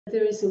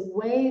There is a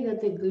way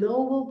that the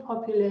global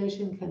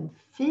population can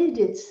feed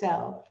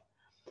itself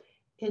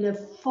in a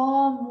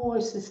far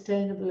more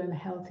sustainable and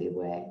healthy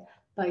way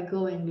by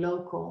going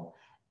local,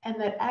 and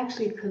that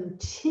actually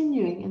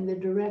continuing in the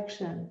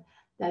direction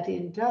that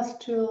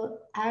industrial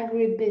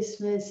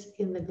agribusiness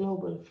in the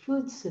global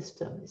food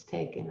system is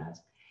taking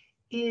us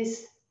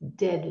is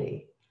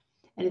deadly.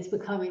 And it's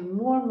becoming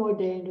more and more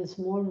dangerous,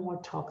 more and more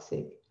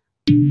toxic.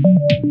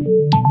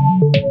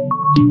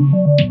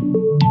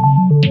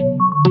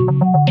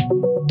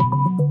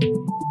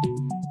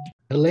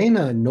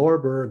 Helena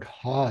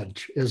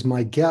Norberg-Hodge is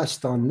my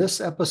guest on this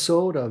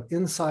episode of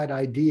Inside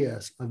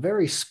Ideas, a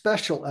very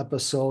special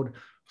episode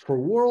for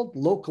World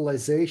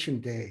Localization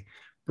Day,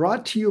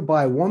 brought to you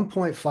by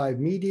 1.5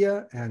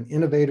 Media and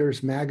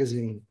Innovators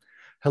Magazine.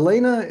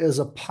 Helena is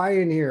a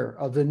pioneer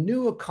of the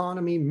new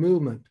economy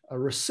movement, a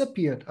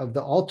recipient of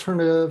the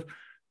Alternative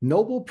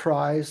Nobel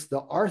Prize,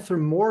 the Arthur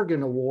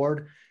Morgan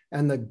Award,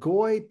 and the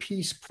Goi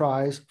Peace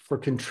Prize for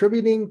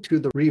contributing to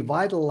the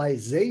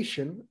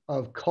revitalization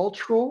of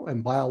cultural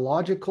and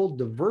biological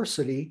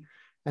diversity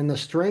and the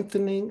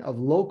strengthening of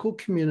local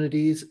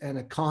communities and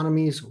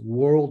economies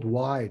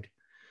worldwide.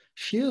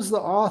 She is the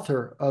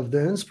author of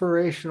the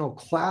inspirational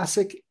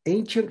classic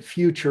Ancient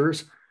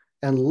Futures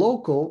and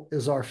Local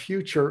is Our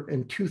Future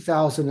in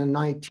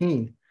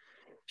 2019.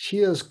 She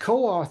is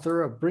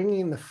co-author of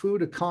Bringing the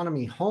Food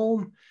Economy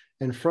Home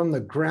and From the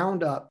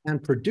Ground Up,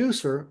 and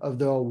producer of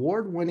the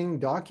award-winning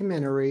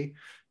documentary,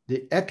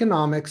 The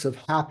Economics of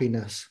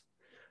Happiness.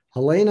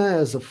 Helena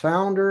is the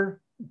founder,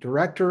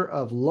 director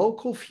of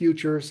Local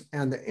Futures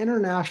and the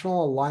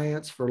International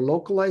Alliance for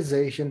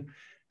Localization,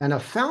 and a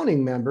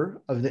founding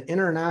member of the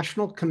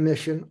International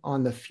Commission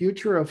on the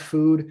Future of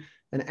Food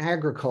and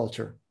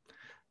Agriculture,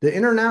 the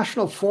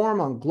International Forum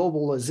on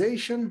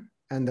Globalization,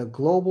 and the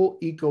Global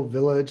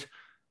Ecovillage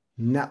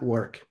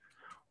Network.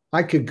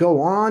 I could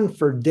go on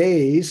for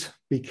days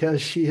because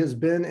she has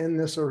been in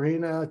this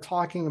arena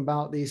talking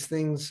about these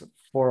things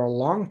for a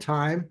long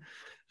time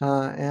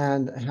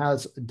and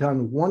has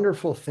done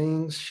wonderful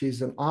things.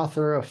 She's an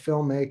author, a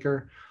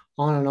filmmaker,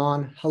 on and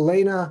on.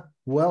 Helena,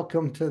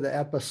 welcome to the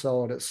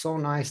episode. It's so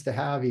nice to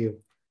have you.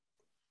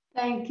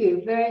 Thank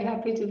you. Very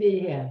happy to be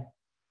here.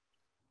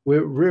 We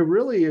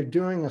really are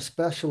doing a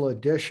special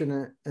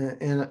edition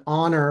in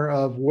honor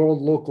of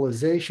World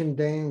Localization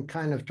Day and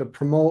kind of to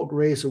promote,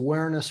 raise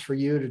awareness for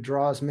you to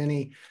draw as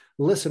many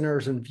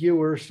listeners and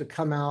viewers to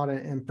come out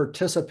and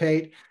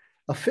participate.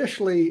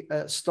 Officially,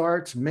 it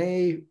starts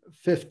May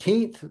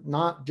 15th,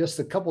 not just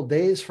a couple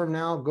days from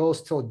now,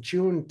 goes till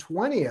June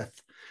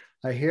 20th,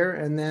 I hear.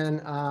 And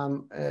then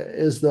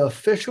is the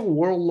official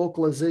World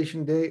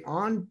Localization Day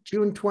on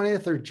June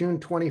 20th or June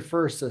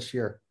 21st this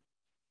year?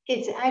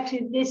 It's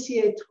actually this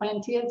year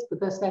 20th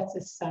because that's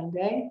a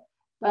Sunday,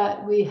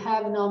 but we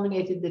have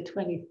nominated the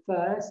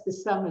 21st, the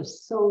summer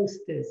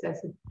solstice.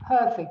 That's a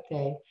perfect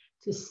day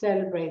to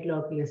celebrate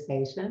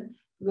localization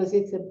because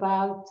it's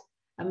about,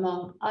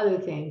 among other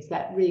things,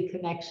 that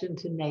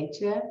reconnection to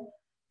nature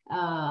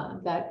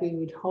that we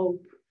would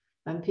hope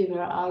when people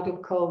are out of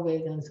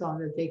COVID and so on,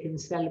 that they can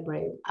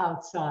celebrate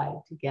outside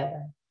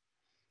together.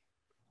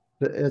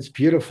 It's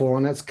beautiful,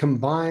 and it's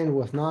combined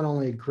with not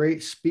only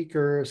great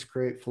speakers,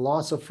 great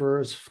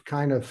philosophers,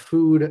 kind of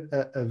food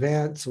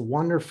events,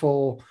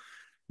 wonderful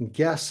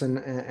guests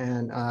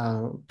and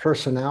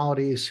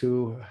personalities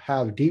who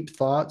have deep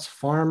thoughts,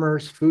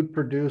 farmers, food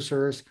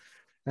producers,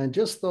 and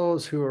just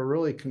those who are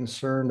really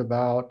concerned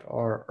about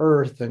our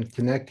earth and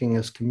connecting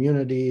as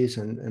communities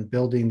and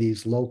building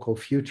these local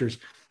futures.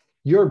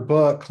 Your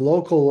book,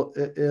 Local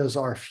is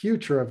Our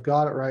Future, I've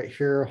got it right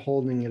here,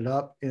 holding it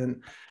up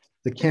in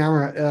the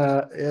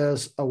camera,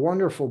 is a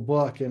wonderful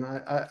book. And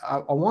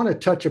I want to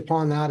touch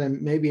upon that and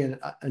maybe in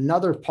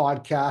another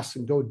podcast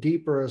and go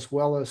deeper, as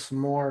well as some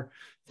more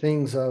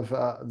things of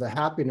the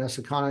happiness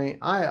economy.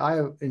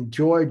 I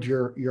enjoyed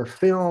your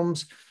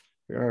films,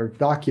 or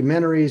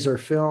documentaries or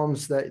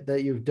films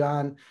that you've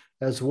done,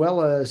 as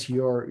well as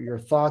your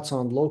thoughts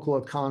on local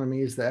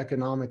economies, the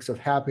economics of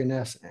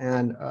happiness,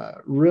 and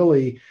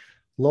really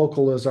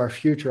Local is Our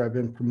Future. I've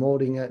been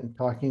promoting it and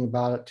talking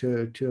about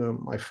it to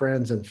my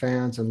friends and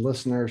fans and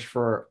listeners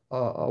for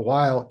a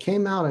while. It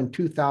came out in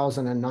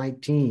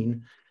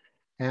 2019.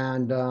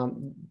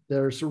 And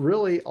there's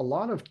really a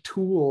lot of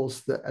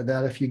tools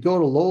that if you go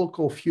to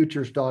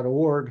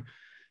localfutures.org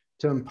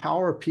to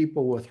empower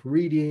people with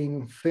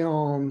reading,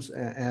 films,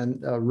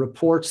 and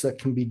reports that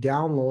can be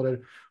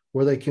downloaded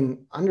where they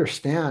can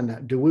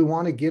understand, do we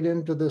want to get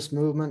into this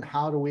movement?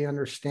 How do we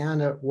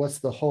understand it? What's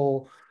the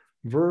whole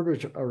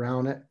verbiage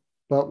around it?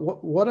 But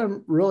what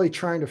I'm really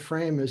trying to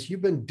frame is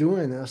you've been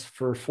doing this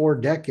for 4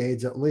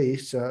 decades at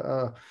least,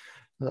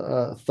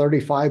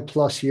 35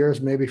 plus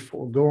years, maybe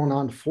going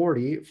on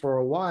 40 for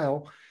a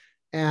while.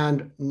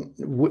 And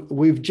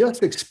we've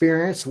just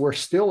experienced, we're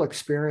still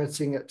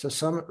experiencing it to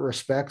some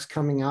respects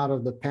coming out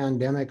of the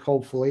pandemic,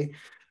 hopefully,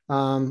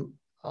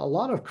 a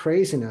lot of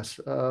craziness,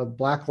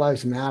 Black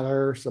Lives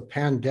Matter, the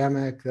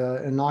pandemic,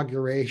 the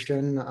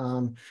inauguration,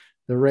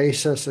 the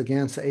racists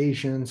against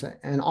Asians,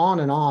 and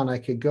on I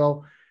could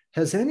go.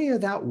 Has any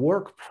of that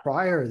work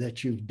prior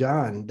that you've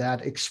done,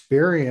 that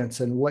experience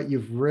and what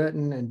you've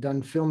written and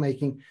done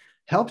filmmaking,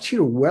 helped you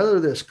to weather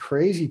this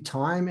crazy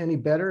time any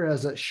better?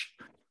 Has it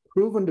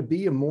proven to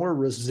be a more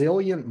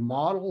resilient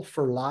model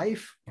for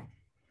life?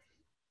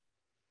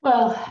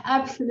 Well,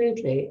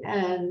 absolutely.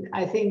 And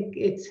I think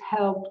it's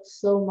helped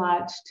so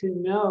much to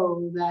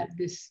know that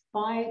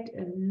despite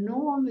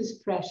enormous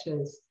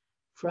pressures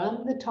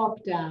from the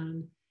top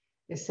down,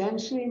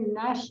 essentially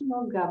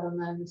national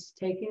governments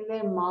taking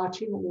their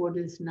marching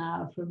orders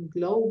now from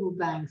global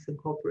banks and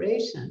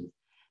corporations,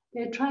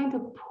 they're trying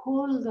to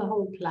pull the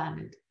whole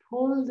planet,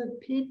 pull the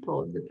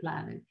people of the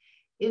planet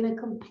in a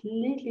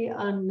completely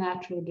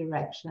unnatural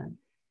direction.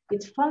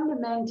 It's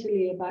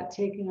fundamentally about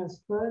taking us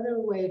further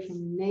away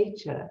from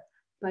nature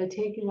by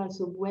taking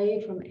us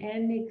away from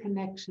any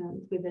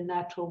connection with the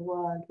natural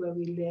world where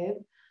we live.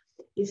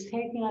 It's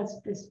taking us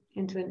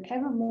into an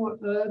ever more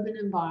urban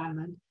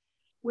environment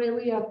where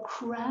we are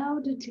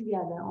crowded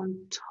together on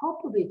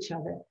top of each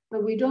other,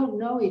 but we don't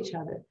know each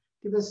other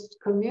because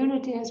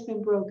community has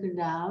been broken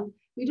down.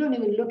 We don't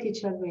even look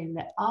each other in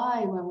the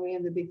eye when we're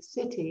in the big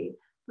city.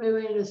 When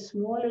we're in a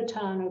smaller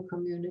town or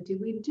community,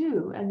 we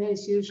do, and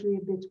there's usually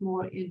a bit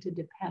more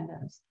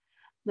interdependence.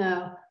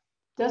 Now,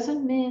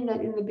 doesn't mean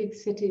that in the big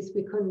cities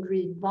we couldn't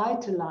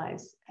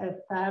revitalize a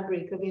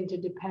fabric of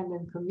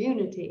interdependent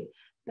community,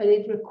 but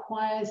it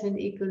requires an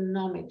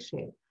economic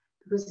shift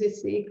because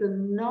it's the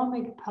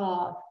economic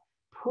path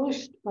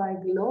pushed by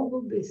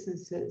global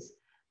businesses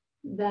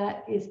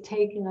that is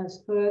taking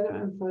us further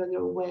and further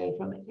away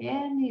from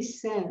any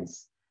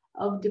sense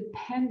of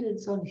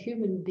dependence on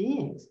human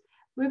beings.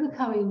 We're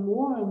becoming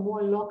more and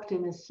more locked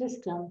in a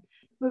system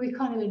where we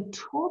can't even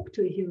talk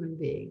to a human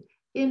being.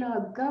 In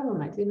our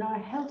government, in our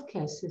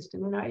healthcare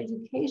system, in our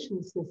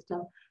education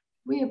system,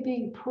 we are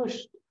being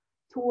pushed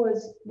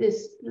towards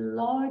this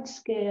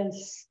large-scale,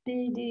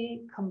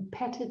 speedy,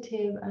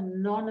 competitive,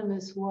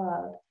 anonymous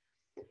world.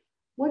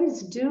 What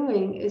it's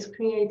doing is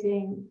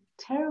creating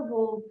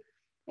terrible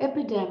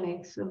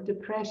epidemics of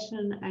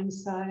depression,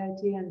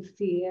 anxiety, and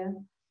fear.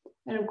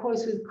 And of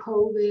course, with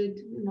COVID,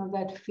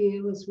 that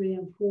fear was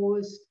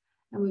reinforced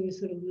and we were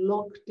sort of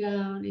locked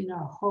down in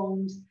our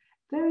homes.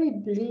 Very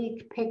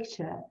bleak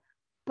picture.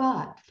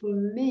 But for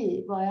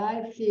me, why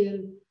I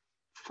feel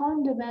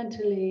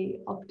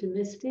fundamentally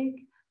optimistic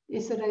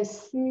is that I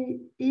see,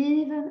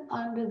 even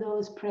under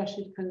those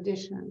pressured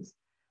conditions,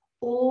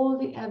 all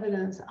the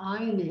evidence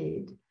I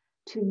need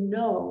to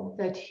know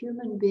that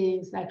human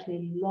beings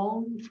actually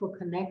long for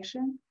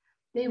connection.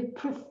 They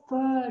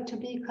prefer to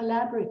be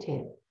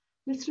collaborative.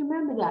 Let's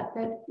remember that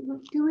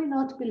do we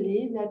not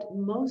believe that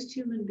most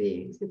human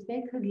beings, if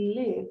they could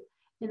live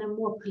in a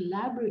more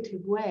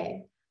collaborative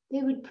way,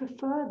 they would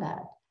prefer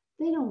that.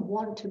 They don't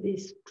want to be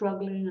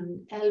struggling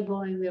and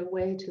elbowing their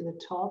way to the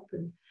top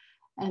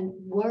and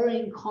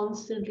worrying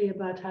constantly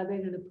about how they're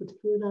going to put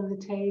food on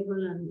the table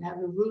and have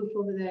a roof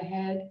over their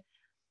head.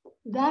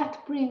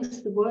 That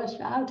brings the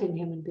worst out in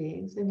human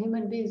beings, and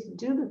human beings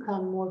do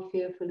become more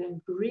fearful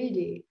and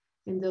greedy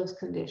in those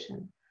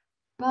conditions.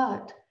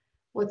 But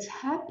what's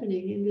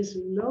happening in this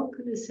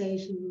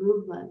localization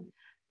movement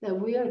that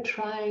we are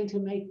trying to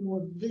make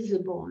more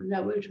visible and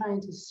that we're trying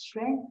to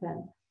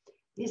strengthen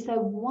is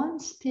that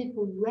once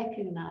people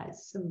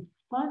recognize some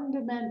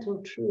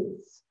fundamental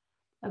truths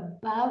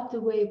about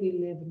the way we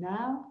live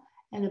now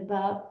and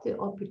about the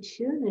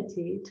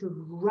opportunity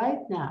to right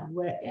now,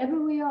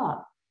 wherever we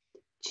are,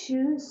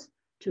 choose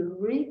to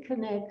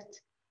reconnect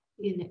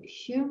in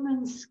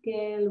human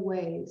scale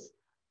ways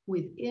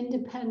with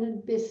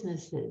independent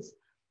businesses,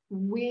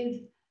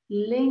 with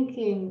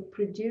linking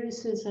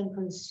producers and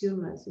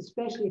consumers,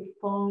 especially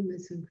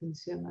farmers and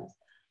consumers.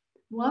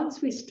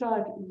 Once we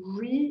start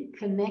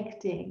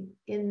reconnecting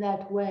in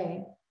that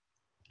way,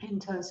 in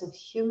terms of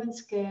human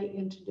scale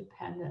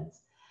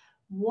interdependence,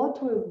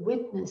 what we're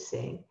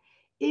witnessing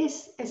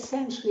is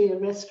essentially a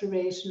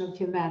restoration of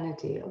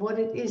humanity, what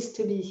it is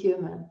to be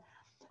human.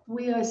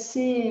 We are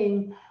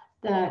seeing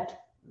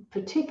that,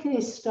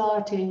 particularly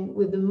starting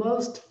with the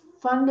most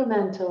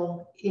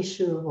fundamental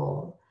issue of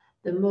all,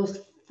 the most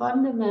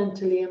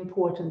fundamentally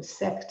important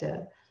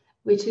sector,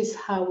 which is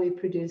how we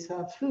produce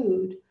our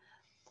food.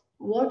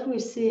 What we're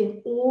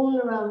seeing all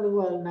around the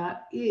world now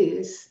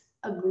is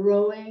a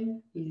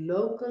growing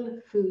local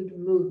food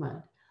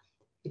movement.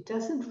 It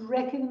doesn't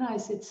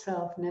recognize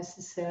itself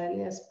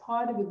necessarily as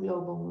part of a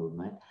global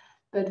movement,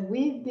 but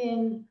we've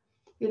been,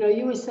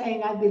 you were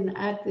saying I've been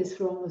at this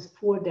for almost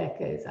 4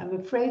 decades. I'm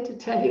afraid to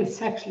tell you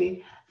it's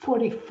actually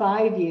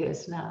 45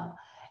 years now.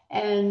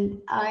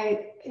 And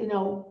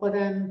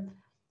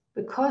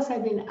because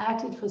I've been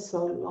at it for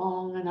so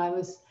long, and I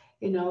was,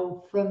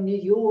 from New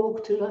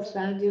York to Los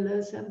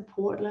Angeles and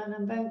Portland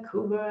and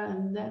Vancouver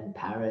and then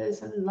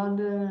Paris and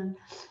London and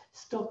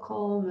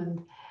Stockholm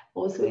and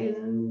also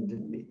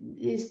in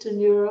Eastern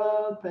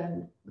Europe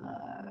and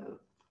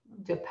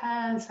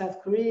Japan,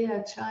 South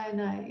Korea,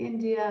 China,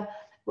 India,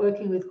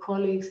 working with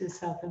colleagues in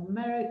South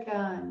America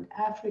and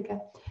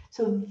Africa.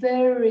 So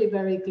very,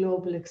 very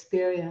global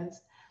experience.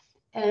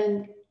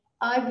 And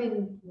I've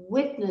been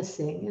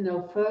witnessing,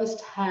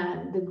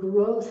 firsthand the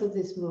growth of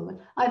this movement.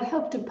 I've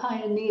helped to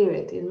pioneer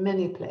it in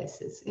many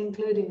places,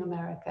 including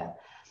America.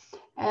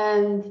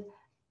 And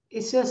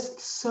it's just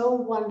so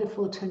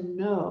wonderful to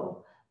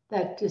know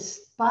that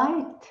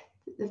despite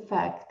the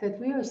fact that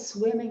we are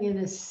swimming in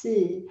a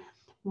sea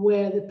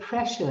where the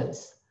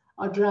pressures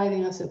are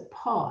driving us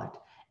apart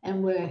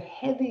and where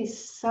heavy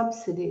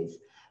subsidies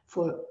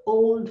for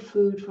old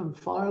food from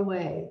far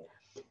away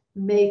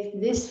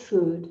make this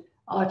food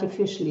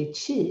artificially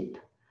cheap,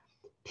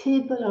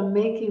 people are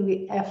making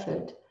the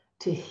effort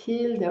to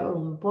heal their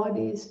own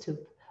bodies, to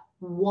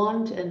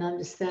want and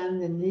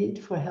understand the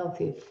need for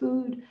healthier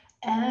food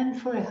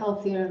and for a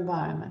healthier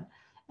environment.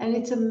 And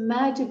it's a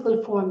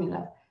magical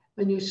formula.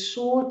 When you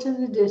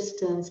shorten the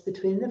distance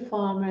between the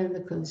farmer and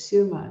the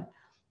consumer,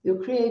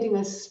 you're creating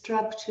a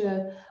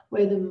structure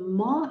where the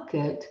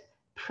market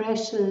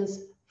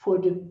pressures for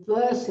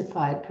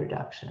diversified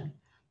production.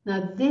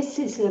 Now, this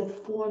is a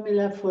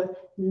formula for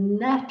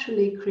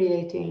naturally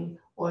creating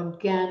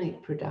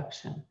organic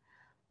production.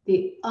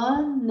 The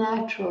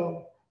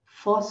unnatural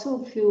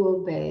fossil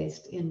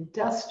fuel-based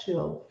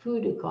industrial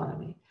food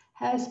economy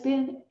has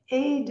been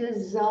a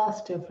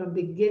disaster from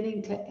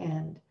beginning to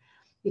end.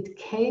 It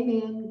came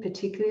in,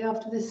 particularly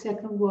after the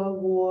Second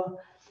World War,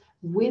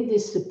 with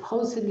this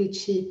supposedly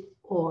cheap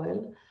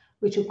oil,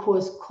 which of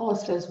course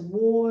cost us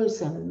wars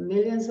and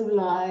millions of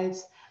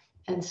lives,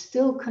 and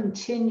still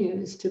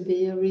continues to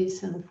be a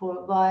reason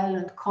for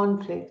violent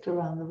conflict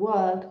around the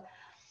world.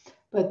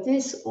 But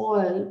this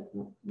oil,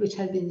 which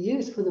had been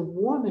used for the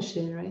war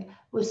machinery,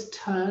 was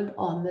turned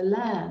on the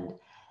land.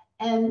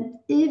 And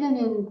even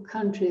in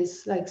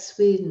countries like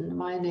Sweden,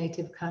 my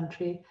native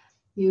country,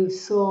 you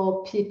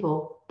saw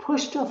people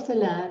pushed off the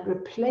land,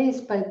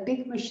 replaced by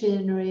big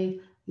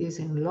machinery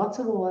using lots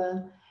of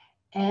oil,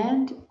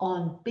 and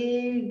on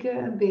bigger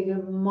and bigger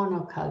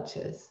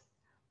monocultures.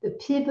 The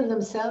people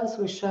themselves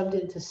were shoved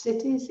into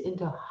cities,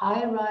 into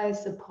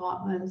high-rise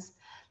apartments,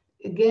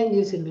 again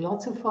using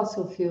lots of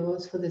fossil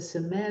fuels for the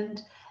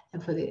cement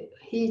and for the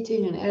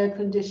heating and air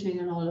conditioning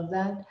and all of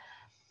that.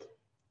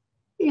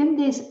 In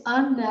these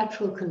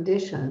unnatural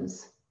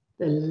conditions,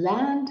 the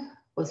land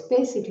was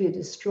basically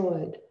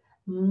destroyed.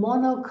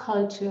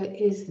 Monoculture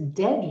is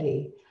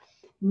deadly.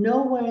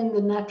 Nowhere in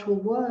the natural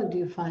world do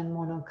you find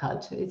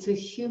monoculture. It's a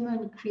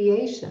human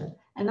creation.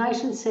 And I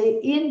should say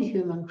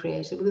inhuman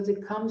creation, because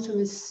it comes from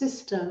a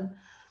system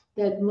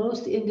that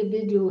most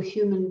individual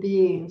human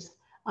beings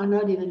are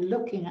not even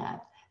looking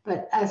at.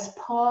 But as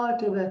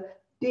part of a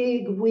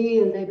big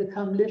wheel, they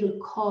become little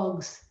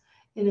cogs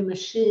in a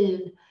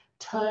machine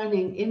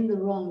turning in the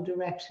wrong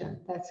direction.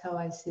 That's how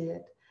I see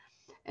it.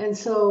 And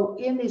so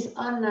in these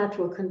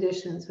unnatural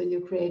conditions, when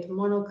you create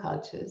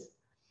monocultures,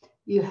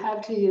 you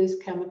have to use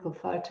chemical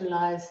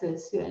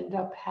fertilizers. You end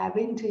up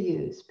having to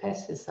use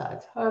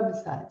pesticides,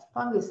 herbicides,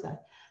 fungicides,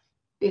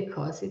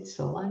 because it's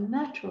so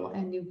unnatural,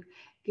 and you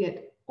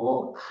get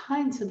all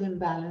kinds of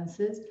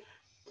imbalances.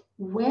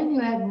 When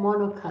you have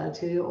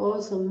monoculture, you're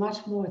also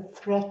much more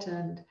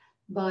threatened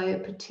by a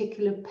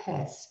particular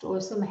pest or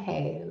some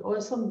hail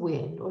or some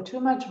wind or too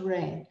much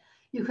rain.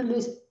 You can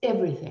lose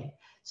everything.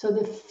 So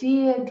the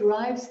fear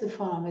drives the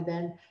farmer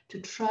then to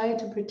try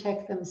to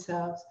protect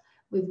themselves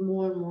with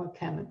more and more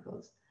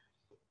chemicals.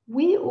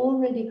 We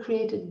already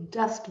created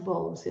dust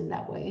bowls in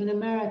that way. In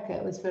America,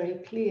 it was very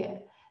clear.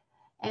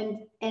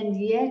 And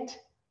yet,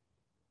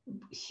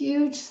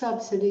 huge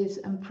subsidies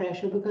and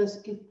pressure, because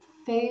it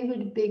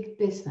favored big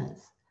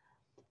business.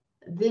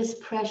 This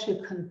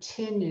pressure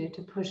continued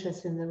to push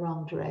us in the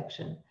wrong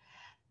direction.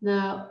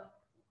 Now,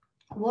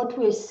 what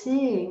we're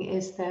seeing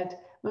is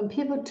that when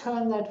people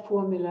turn that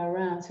formula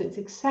around, so it's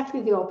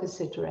exactly the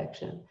opposite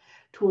direction,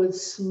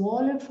 towards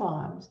smaller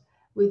farms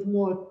with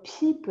more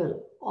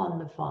people on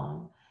the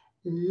farm,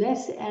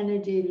 less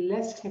energy,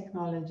 less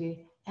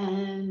technology,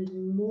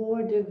 and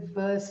more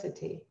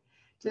diversity.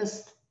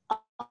 Just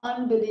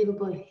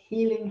unbelievable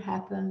healing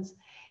happens.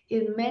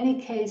 In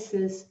many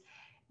cases,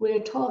 we're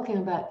talking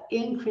about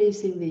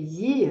increasing the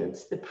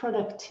yields, the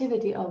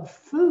productivity of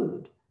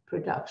food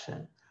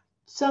production,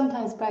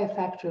 sometimes by a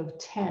factor of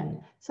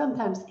 10,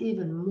 sometimes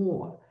even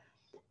more.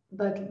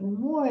 But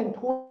more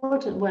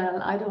important,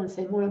 well, I don't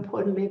say more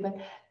importantly, but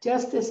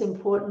just as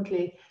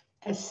importantly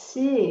as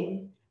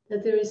seeing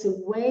that there is a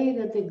way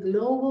that the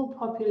global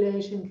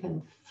population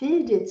can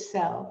feed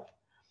itself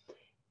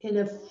in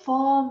a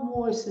far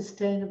more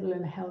sustainable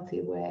and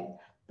healthy way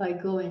by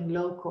going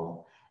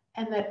local,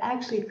 and that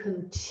actually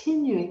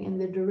continuing in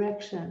the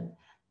direction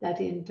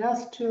that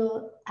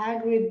industrial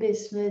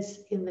agribusiness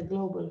in the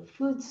global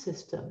food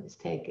system is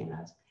taking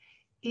us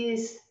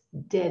is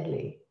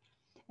deadly.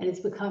 And it's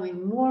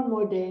becoming more and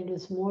more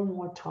dangerous, more and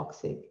more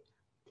toxic.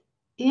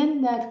 In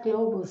that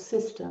global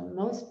system,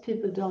 most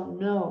people don't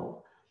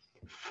know,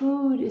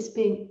 food is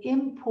being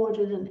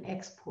imported and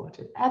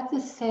exported. At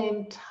the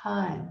same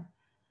time,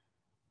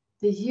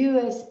 the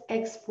US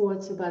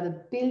exports about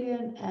 1.5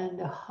 billion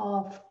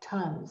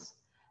tons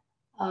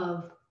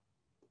of,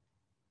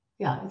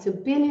 it's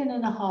 1.5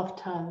 billion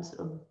tons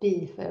of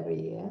beef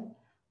every year.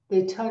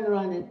 they turn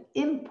around and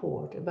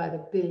import about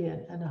 1.5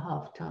 billion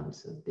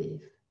tons of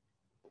beef.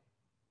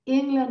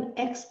 England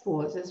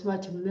exports as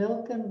much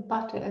milk and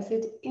butter as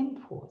it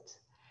imports.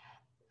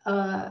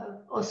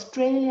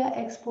 Australia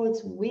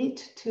exports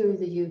wheat to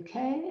the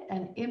UK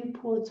and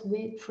imports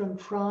wheat from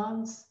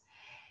France.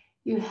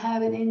 You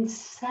have an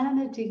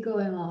insanity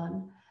going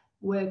on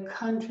where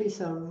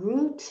countries are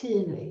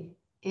routinely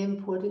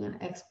importing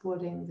and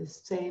exporting the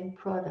same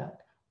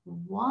product.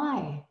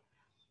 Why?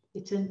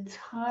 It's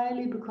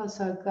entirely because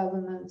our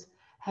governments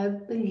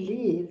have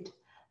believed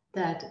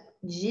that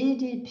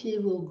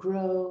GDP will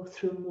grow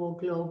through more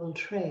global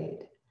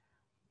trade.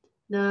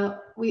 Now,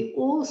 we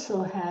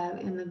also have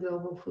in the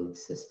global food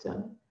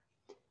system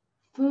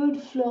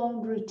food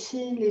flown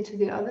routinely to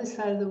the other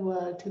side of the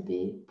world to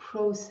be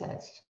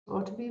processed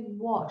or to be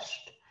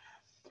washed.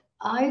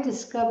 I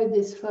discovered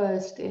this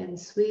first in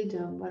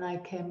Sweden when I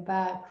came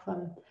back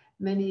from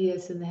many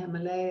years in the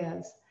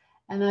Himalayas.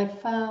 And I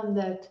found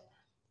that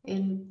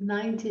in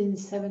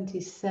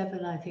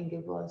 1977, I think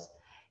it was,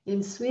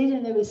 in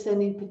Sweden, they were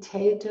sending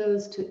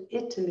potatoes to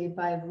Italy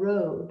by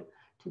road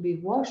to be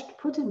washed,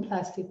 put in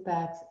plastic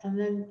bags, and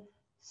then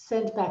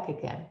sent back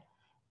again.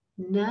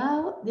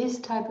 Now, this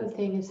type of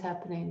thing is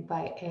happening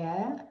by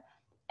air,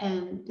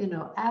 and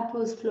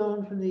apples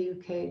flown from the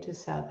UK to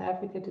South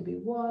Africa to be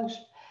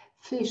washed,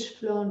 fish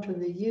flown from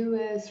the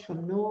US,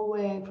 from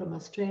Norway, from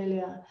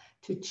Australia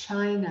to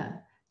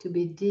China to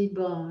be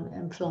deboned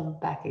and flown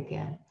back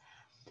again.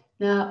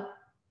 Now,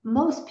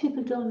 most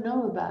people don't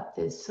know about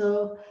this,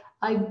 so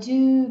I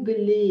do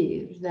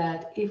believe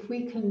that if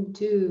we can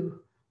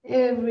do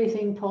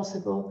everything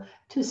possible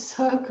to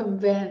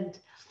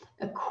circumvent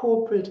a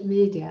corporate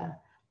media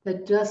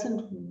that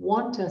doesn't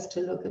want us to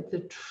look at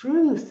the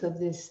truth of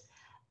this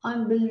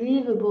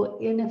unbelievable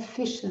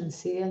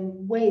inefficiency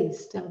and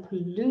waste and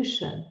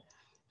pollution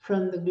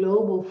from the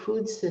global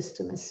food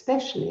system,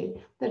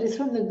 especially, that is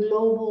from the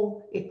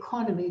global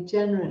economy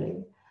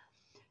generally.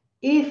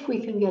 If we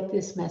can get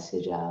this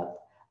message out,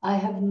 I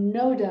have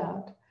no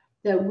doubt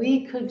that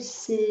we could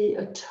see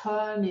a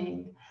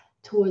turning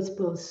towards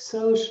both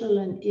social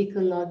and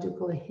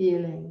ecological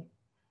healing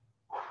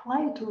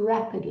quite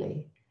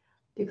rapidly,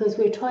 because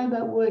we're talking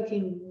about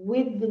working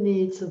with the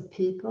needs of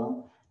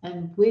people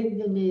and with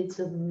the needs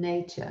of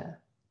nature.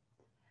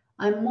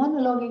 I'm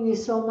monologuing you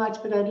so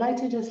much, but I'd like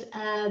to just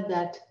add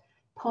that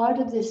part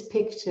of this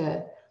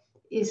picture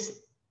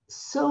is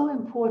so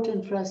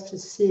important for us to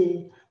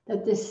see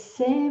that the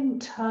same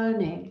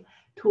turning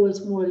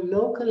towards more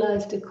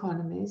localized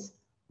economies,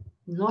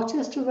 not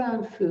just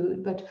around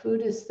food, but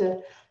food is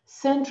the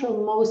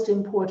central most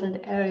important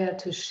area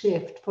to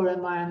shift for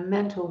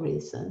environmental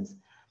reasons.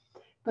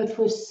 But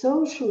for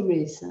social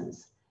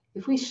reasons,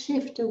 if we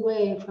shift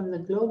away from the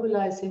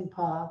globalizing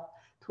path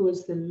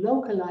towards the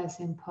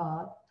localizing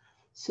path,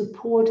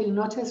 supporting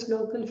not just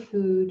local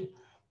food,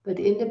 but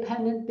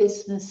independent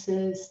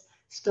businesses,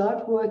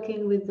 start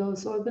working with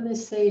those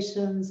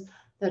organizations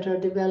that are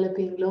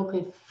developing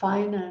local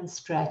finance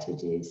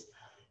strategies,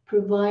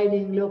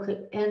 providing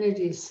local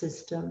energy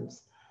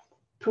systems,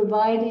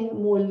 providing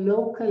more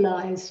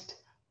localized,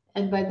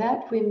 and by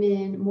that we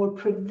mean more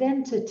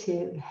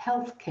preventative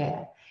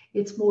healthcare.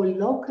 It's more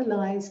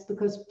localized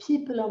because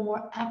people are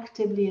more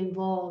actively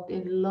involved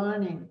in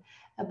learning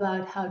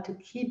about how to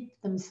keep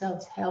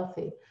themselves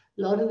healthy.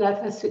 A lot of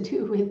that has to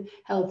do with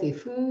healthy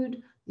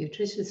food,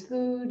 nutritious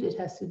food. It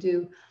has to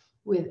do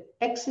with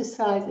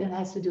exercise. It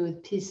has to do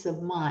with peace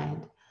of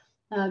mind.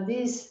 Now,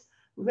 these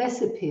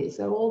recipes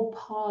are all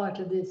part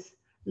of this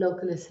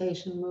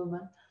localization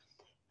movement.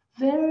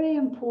 Very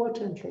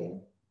importantly,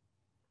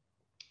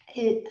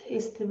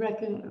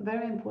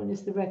 very important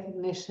is the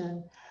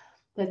recognition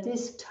that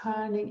this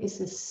turning is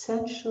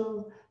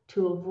essential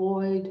to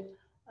avoid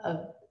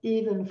an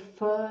even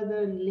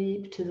further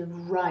leap to the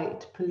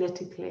right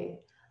politically.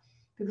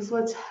 Because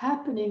what's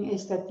happening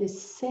is that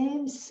this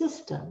same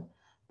system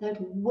that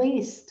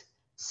wastes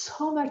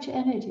so much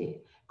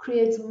energy,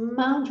 creates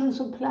mountains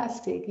of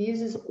plastic,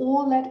 uses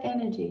all that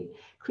energy,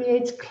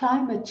 creates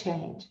climate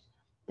change,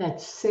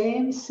 that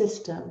same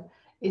system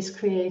is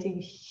creating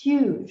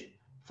huge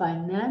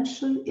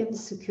financial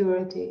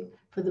insecurity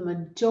for the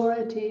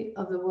majority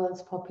of the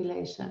world's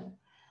population.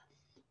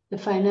 The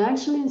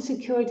financial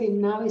insecurity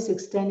now is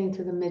extending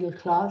to the middle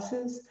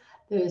classes.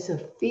 There is a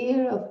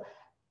fear of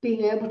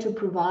being able to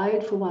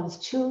provide for one's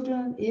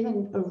children,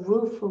 even a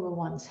roof over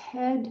one's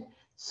head,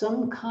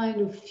 some kind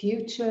of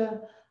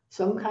future,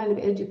 some kind of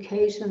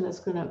education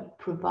that's going to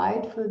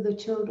provide for the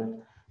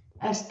children.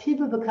 As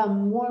people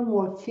become more and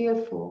more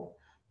fearful,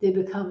 they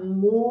become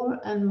more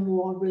and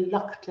more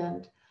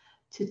reluctant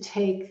to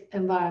take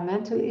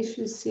environmental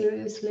issues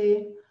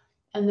seriously,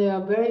 and they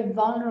are very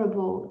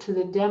vulnerable to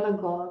the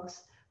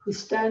demagogues who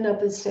stand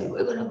up and say,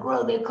 we're going to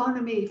grow the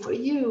economy for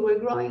you, we're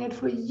growing it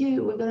for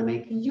you, we're going to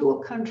make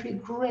your country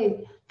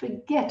great.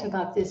 Forget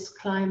about this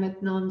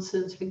climate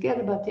nonsense, forget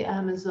about the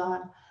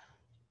Amazon,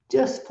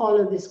 just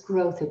follow this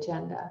growth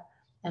agenda.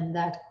 And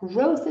that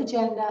growth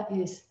agenda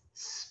is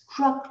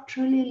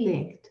structurally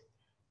linked.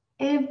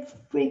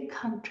 Every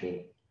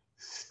country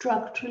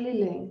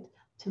structurally linked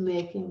to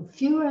making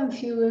fewer and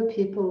fewer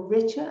people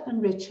richer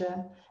and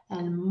richer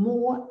and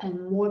more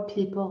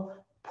people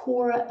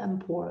poorer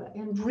and poorer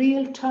in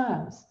real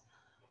terms.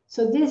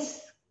 So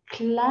this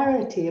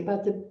clarity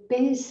about the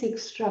basic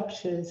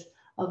structures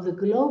of the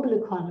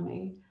global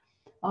economy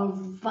are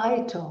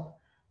vital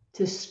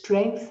to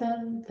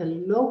strengthen the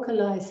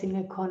localizing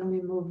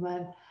economy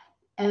movement.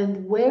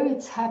 And where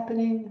it's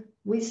happening,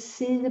 we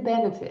see the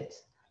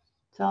benefits.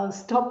 So I'll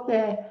stop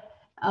there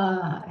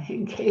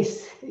in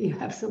case you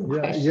have some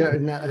questions.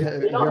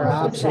 You're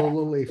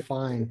absolutely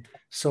fine.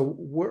 So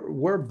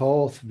we're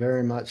both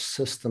very much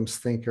systems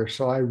thinkers.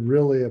 So I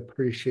really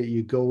appreciate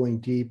you going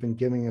deep and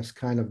giving us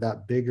kind of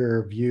that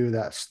bigger view,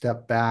 that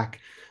step back,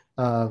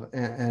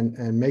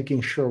 and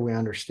making sure we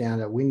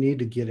understand it. We need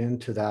to get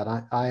into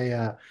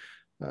that.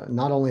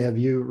 Not only have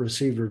you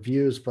received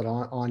reviews, but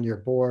on your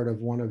board of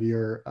one of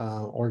your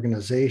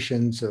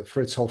organizations,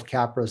 Fritz Hof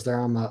Capra is there.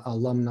 I'm an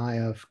alumni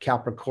of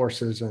Capra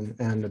courses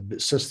and the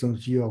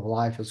systems view of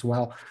life as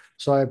well.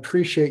 So I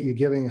appreciate you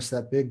giving us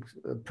that big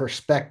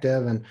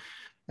perspective and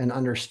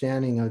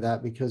understanding of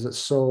that, because it's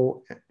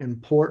so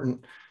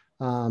important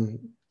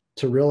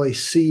to really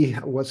see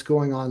what's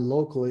going on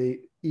locally,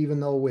 even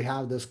though we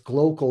have this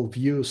global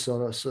view,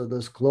 so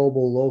this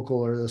global, local,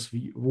 or this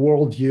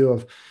world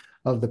view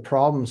of the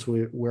problems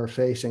we're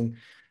facing.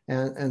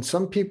 And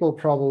some people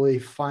probably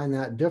find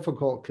that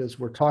difficult because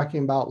we're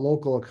talking about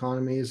local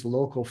economies,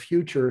 local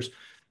futures,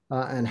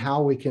 and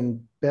how we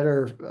can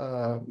better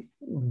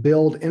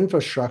build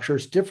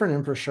infrastructures,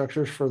 different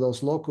infrastructures for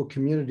those local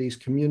communities,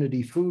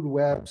 community food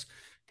webs,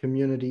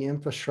 community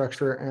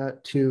infrastructure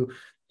to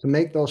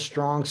make those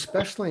strong,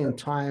 especially in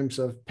times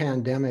of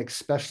pandemics,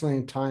 especially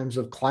in times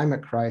of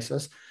climate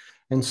crisis.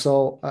 And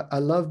so I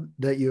love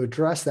that you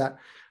address that.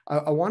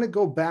 I want to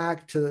go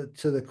back to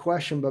the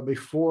question, but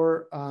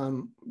before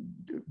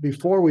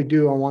we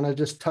do, I want to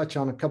just touch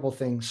on a couple of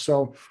things.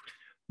 So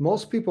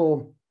most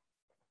people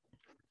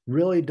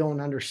really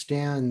don't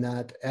understand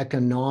that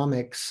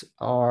economics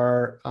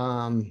are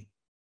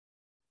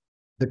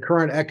the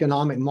current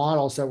economic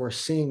models that we're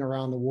seeing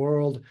around the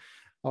world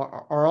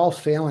are all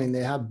failing.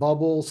 They have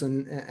bubbles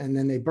and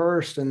then they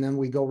burst, and then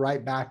we go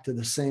right back to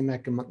the same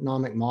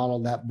economic model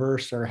that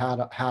burst or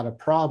had a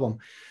problem.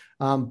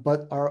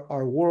 But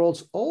our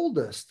world's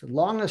oldest,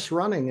 longest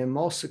running, and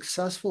most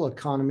successful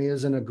economy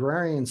is an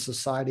agrarian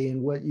society,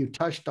 and what you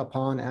touched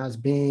upon as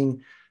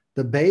being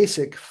the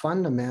basic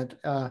fundament.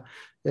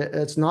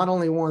 It's not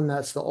only one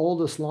that's the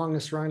oldest,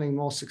 longest running,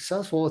 most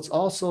successful, it's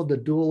also the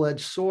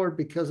dual-edged sword,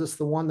 because it's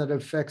the one that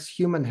affects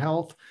human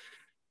health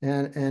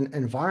and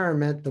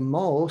environment the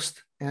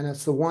most. And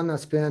it's the one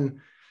that's been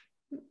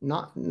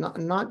not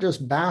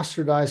just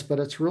bastardized, but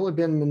it's really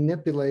been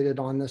manipulated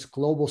on this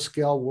global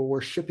scale, where we're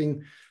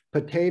shipping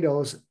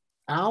potatoes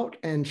out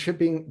and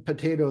shipping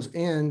potatoes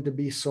in to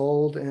be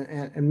sold,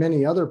 and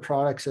many other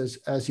products,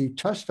 as you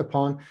touched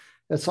upon.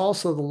 It's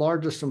also the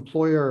largest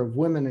employer of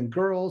women and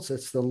girls.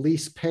 It's the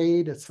least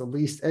paid, it's the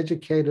least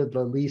educated,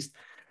 the least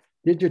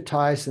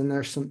digitized. And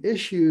there's some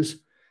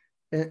issues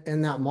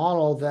in that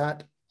model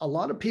that a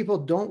lot of people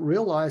don't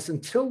realize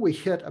until we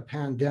hit a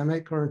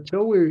pandemic or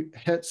until we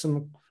hit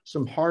some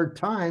hard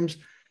times,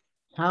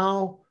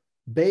 how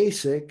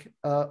basic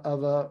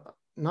of a,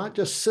 not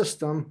just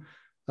system,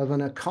 of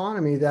an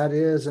economy that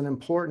is, and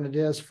important it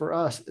is for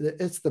us.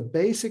 It's the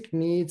basic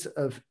needs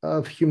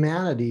of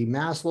humanity,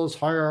 Maslow's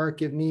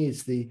hierarchy of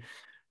needs, the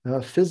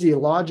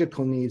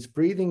physiological needs,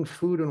 breathing,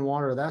 food, and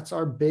water. That's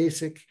our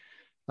basic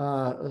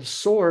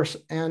source.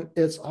 And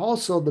it's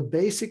also the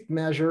basic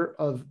measure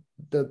of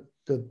the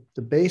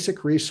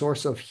basic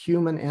resource of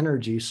human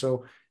energy.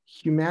 So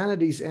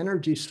humanity's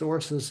energy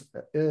source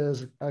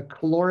is a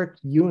caloric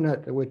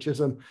unit, which is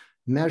a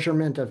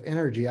measurement of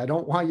energy. I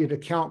don't want you to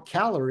count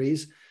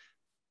calories,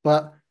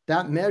 but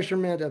that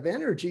measurement of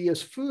energy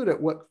is food,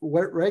 at what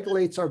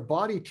regulates our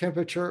body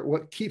temperature,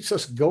 what keeps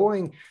us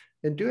going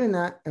and doing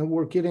that. And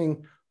we're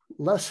getting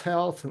less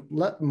health,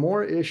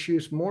 more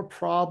issues, more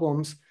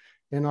problems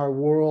in our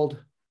world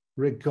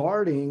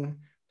regarding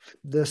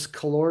this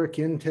caloric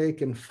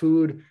intake and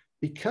food,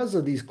 because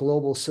of these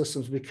global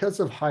systems, because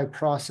of high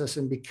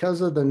processing,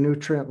 because of the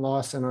nutrient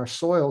loss in our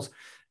soils.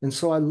 And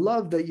so I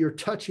love that you're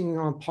touching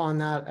upon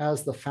that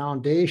as the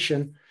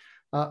foundation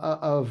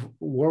of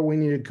where we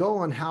need to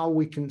go and how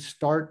we can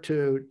start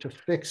to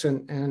fix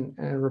and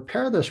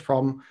repair this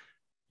problem.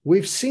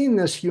 We've seen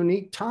this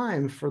unique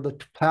time for the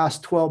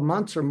past 12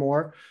 months or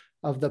more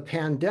of the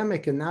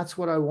pandemic, and that's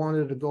what I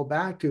wanted to go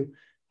back to.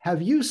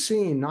 Have you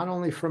seen, not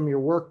only from your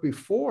work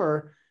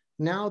before,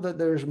 now that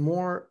there's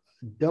more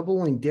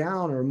doubling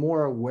down or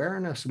more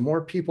awareness,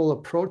 more people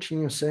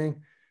approaching you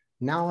saying,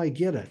 now I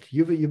get it.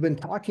 You've been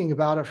talking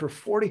about it for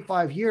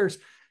 45 years.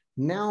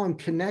 Now I'm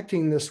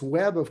connecting this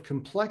web of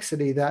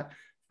complexity that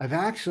I've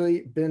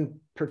actually been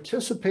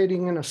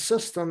participating in a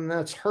system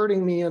that's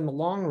hurting me in the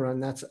long run.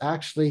 That's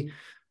actually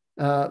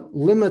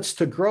limits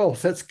to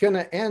growth. That's going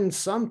to end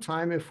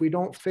sometime if we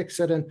don't fix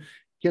it. And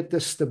get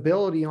this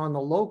stability on the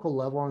local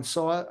level. And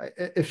so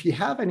if you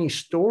have any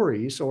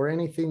stories or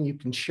anything you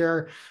can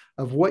share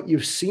of what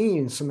you've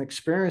seen, some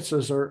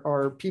experiences,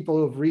 or people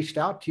who have reached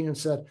out to you and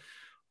said,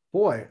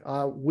 boy,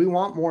 we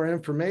want more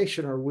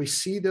information, or we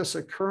see this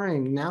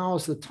occurring. Now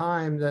is the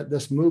time that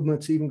this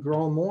movement's even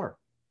growing more.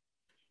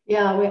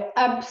 Yeah, we're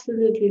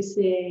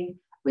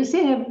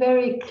seeing a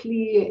very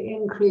clear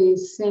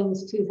increase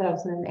since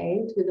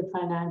 2008 with the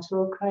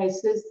financial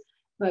crisis,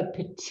 but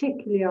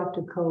particularly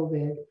after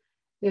COVID.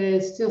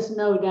 There's just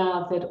no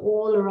doubt that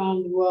all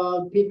around the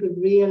world, people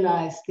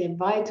realized the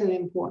vital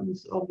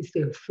importance,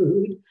 obviously, of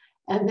food.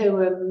 And there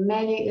were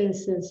many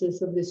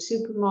instances of the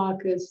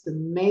supermarkets, the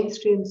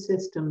mainstream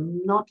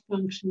system not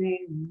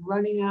functioning,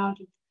 running out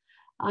of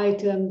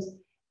items,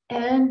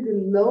 and the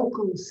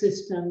local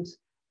systems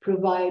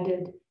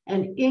provided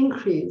and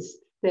increased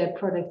their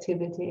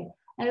productivity.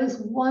 And it was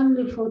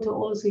wonderful to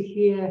also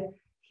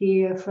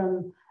hear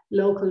from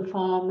local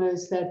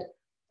farmers that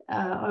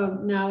are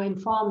now in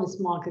farmers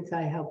markets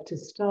I helped to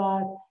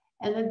start,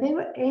 and that they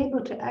were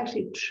able to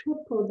actually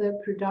triple their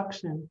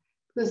production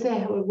because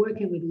they were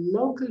working with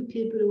local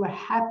people who were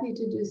happy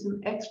to do some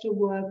extra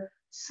work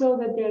so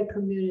that their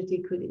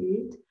community could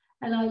eat.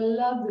 And I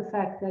love the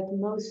fact that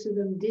most of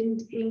them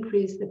didn't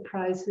increase the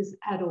prices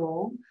at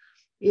all,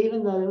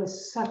 even though there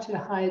was such a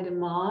high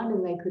demand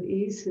and they could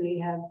easily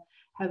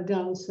have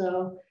done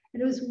so.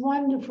 And it was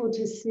wonderful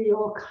to see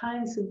all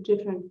kinds of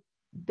different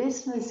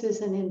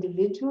businesses and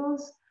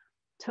individuals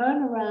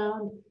turn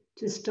around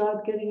to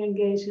start getting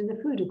engaged in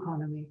the food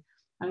economy.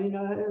 I mean,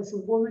 there's a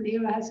woman here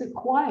who has a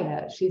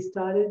choir. She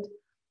started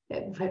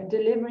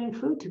delivering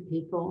food to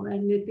people,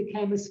 and it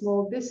became a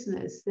small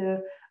business.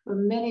 There were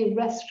many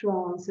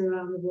restaurants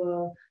around the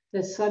world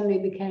that suddenly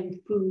became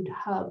food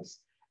hubs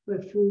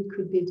where food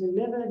could be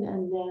delivered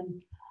and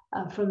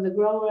then from the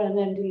grower and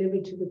then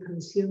delivered to the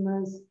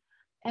consumers.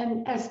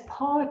 And as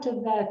part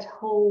of that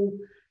whole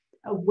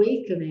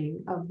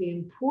awakening of the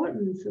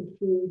importance of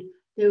food,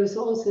 there was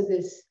also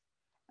this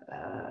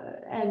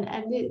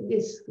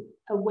this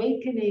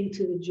awakening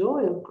to the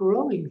joy of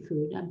growing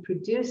food and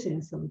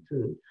producing some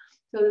food.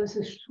 So there was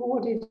a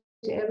shortage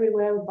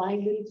everywhere of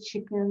buying little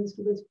chickens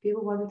because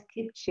people wanted to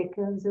keep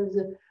chickens. There was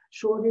a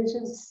shortage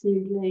of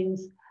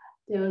seedlings.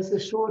 There was a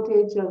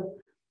shortage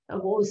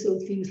of also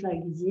things like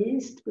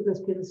yeast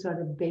because people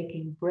started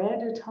baking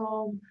bread at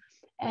home.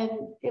 And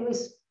it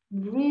was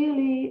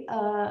really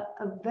a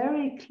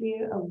very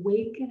clear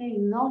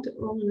awakening, not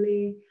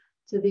only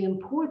to the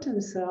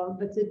importance of,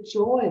 but the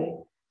joy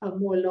of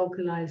more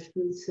localized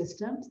food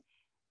systems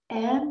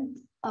and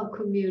of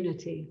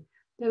community.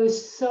 There were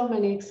so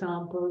many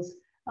examples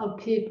of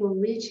people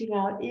reaching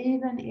out,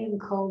 even in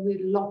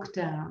COVID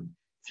lockdown,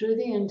 through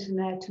the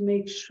internet to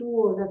make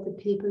sure that the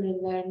people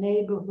in their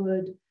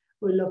neighborhood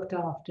were looked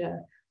after,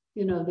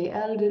 the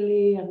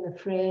elderly and the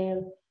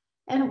frail.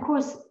 And of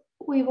course,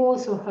 we've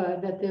also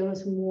heard that there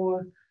was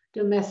more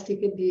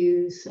domestic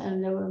abuse,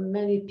 and there were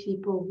many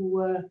people who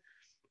were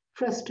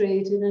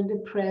frustrated and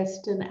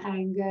depressed and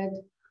angered.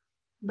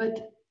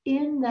 But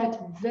in that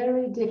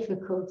very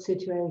difficult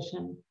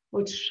situation,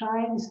 what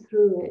shines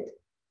through it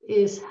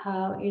is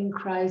how in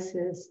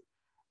crisis,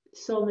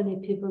 so many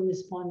people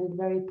responded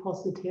very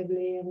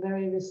positively and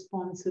very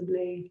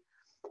responsibly.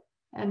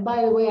 And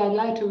by the way, I'd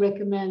like to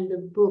recommend the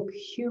book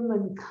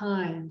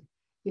Humankind,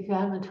 if you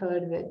haven't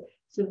heard of it.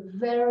 It's a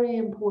very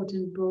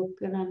important book,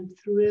 and I'm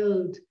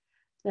thrilled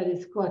that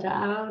it's got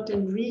out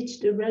and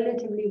reached a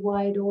relatively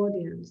wide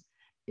audience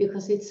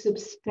because it's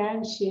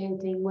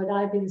substantiating what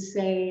I've been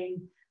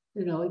saying,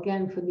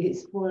 again, for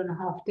these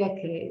 4.5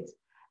 decades,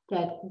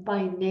 that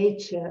by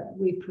nature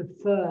we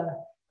prefer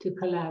to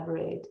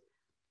collaborate.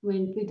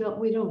 When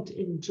we don't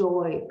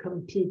enjoy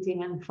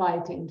competing and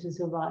fighting to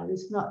survive.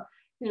 It's not,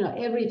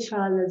 every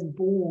child that's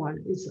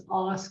born is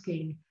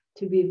asking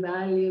to be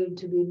valued,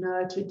 to be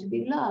nurtured, to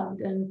be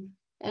loved.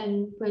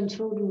 And when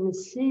children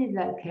receive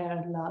that care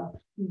and love,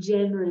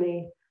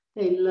 generally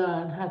they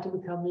learn how to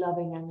become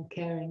loving and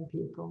caring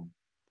people.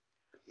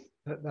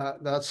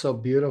 That's so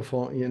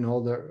beautiful.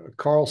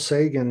 Carl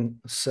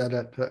Sagan said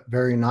it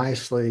very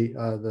nicely.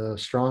 The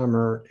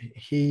astronomer,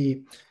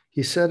 he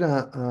said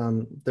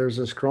there's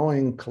this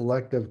growing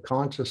collective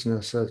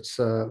consciousness that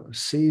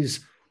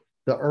sees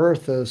the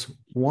Earth as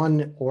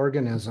one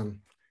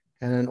organism,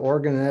 and an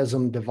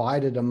organism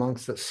divided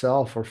amongst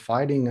itself or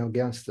fighting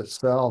against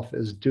itself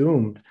is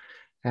doomed.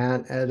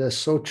 And it is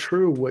so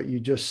true what you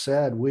just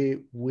said.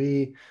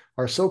 We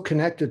are so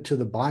connected to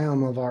the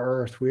biome of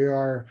our Earth. We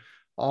are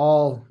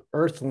all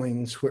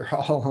Earthlings. We're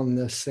all on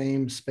the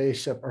same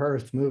spaceship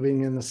Earth,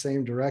 moving in the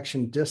same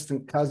direction,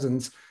 distant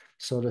cousins,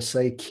 so to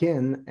say,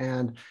 kin.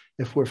 And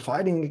if we're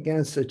fighting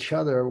against each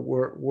other,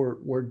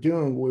 we're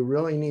doomed. We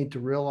really need to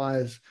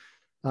realize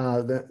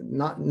that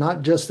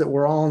not just that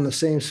we're all on the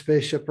same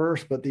spaceship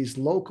Earth, but these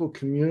local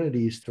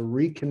communities to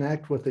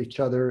reconnect with each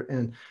other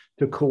and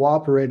to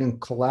cooperate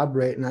and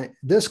collaborate. And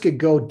this could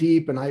go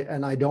deep, and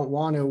I don't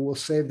want to. We'll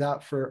save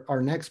that for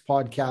our next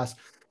podcast.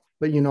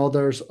 But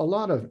there's a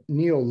lot of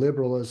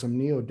neoliberalism,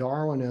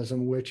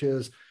 neo-Darwinism, which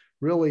is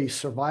really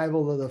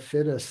survival of the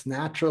fittest,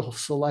 natural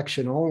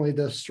selection, only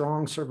the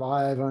strong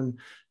survive, and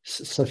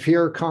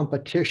severe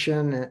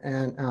competition.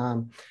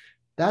 And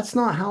that's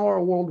not how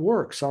our world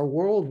works. Our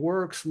world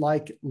works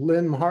like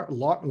Lynn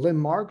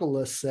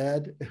Margulis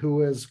said,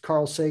 who is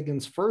Carl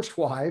Sagan's first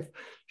wife.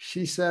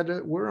 She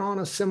said, we're on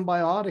a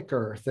symbiotic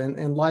earth.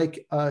 And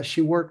like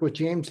she worked with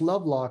James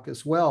Lovelock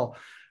as well.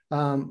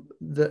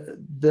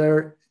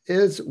 We're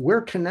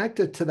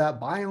connected to that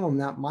biome,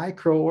 that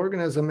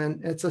microorganism,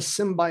 and it's a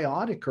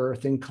symbiotic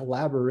earth in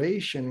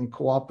collaboration and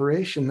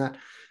cooperation that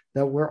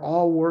we're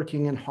all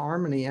working in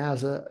harmony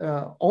as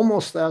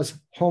almost as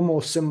homo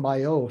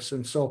symbios.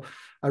 And so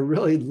I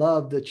really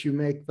love that you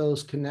make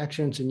those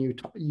connections and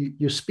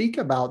you speak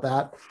about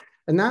that.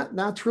 And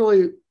that's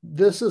really,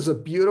 this is a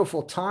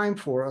beautiful time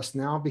for us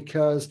now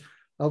because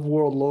of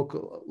World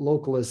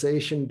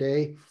Localization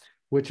Day,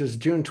 which is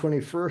June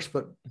 21st.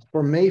 But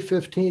for May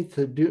 15th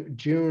to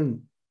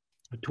June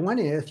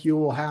 20th, you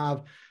will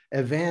have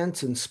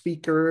events and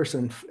speakers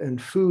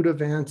and food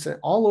events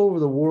all over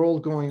the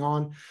world going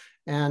on.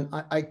 And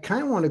I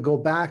kind of want to go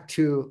back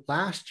to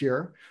last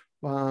year,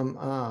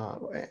 what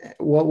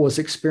was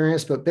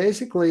experienced, but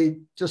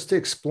basically just to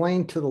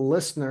explain to the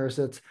listeners,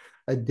 it's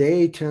a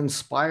day to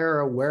inspire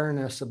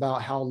awareness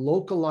about how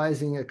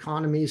localizing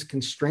economies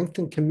can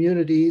strengthen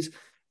communities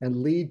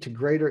and lead to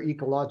greater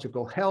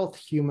ecological health,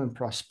 human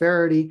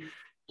prosperity.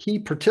 Key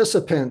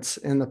participants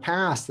in the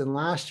past and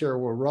last year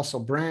were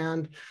Russell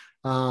Brand,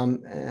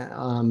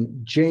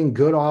 Jane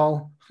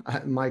Goodall,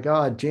 my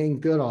God, Jane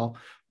Goodall,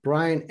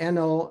 Brian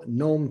Eno,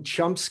 Noam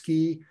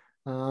Chomsky,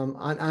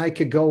 and I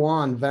could go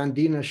on,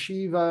 Vandana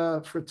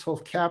Shiva,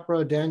 Fritzl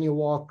Capra,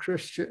 Daniel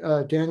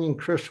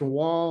Christian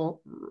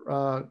Wall,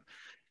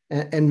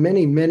 and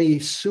many, many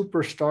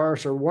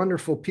superstars or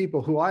wonderful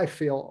people who I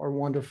feel are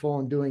wonderful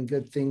and doing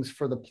good things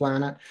for the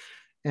planet.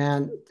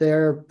 And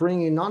they're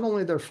bringing not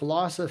only their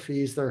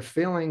philosophies, their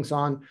feelings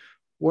on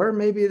where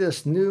maybe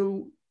this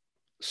new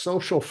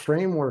social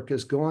framework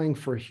is going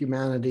for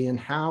humanity and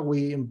how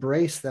we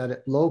embrace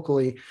that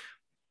locally.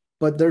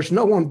 But there's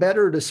no one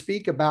better to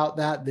speak about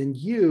that than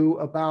you,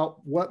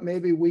 about what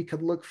maybe we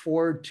could look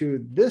forward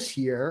to this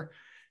year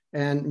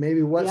and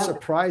maybe what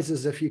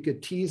surprises, if you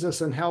could tease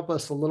us and help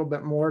us a little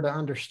bit more to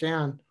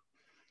understand.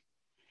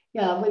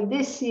 Yeah, well,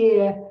 this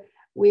year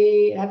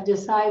we have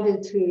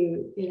decided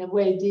to, in a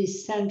way,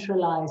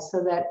 decentralize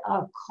so that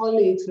our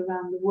colleagues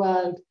around the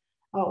world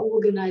are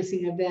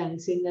organizing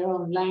events in their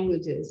own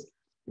languages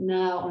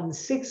now on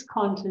 6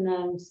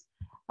 continents.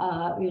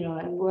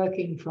 And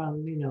working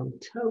from,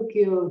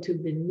 Tokyo to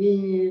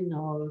Benin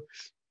or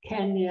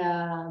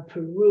Kenya,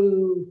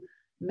 Peru,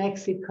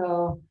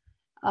 Mexico.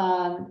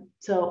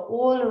 So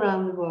all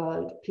around the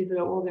world, people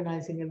are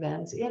organizing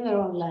events in their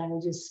own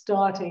languages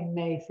starting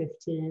May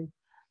 15th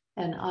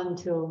and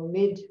until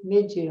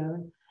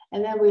mid-June.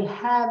 And then we'll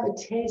have a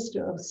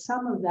taster of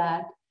some of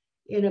that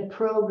in a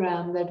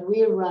program that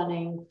we're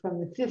running from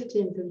the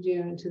 15th of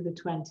June to the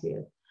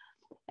 20th.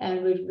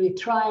 And we'll be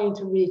trying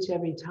to reach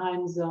every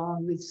time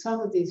zone with some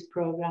of these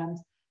programs,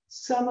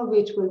 some of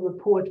which will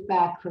report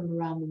back from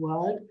around the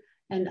world,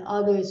 and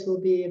others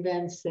will be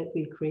events that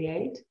we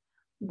create.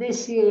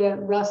 This year,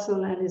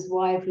 Russell and his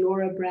wife,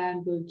 Laura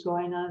Brand, will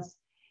join us.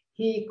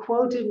 He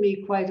quoted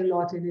me quite a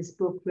lot in his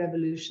book,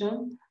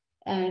 Revolution,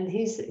 and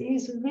he's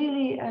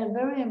really a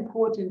very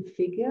important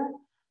figure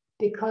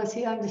because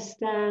he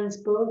understands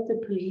both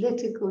the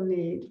political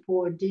need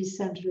for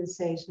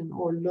decentralization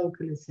or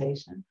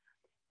localization.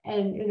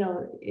 And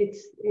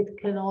it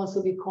can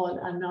also be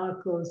called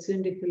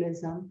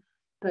anarcho-syndicalism,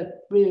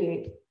 but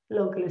really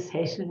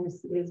localization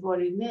is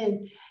what it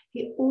means.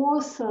 He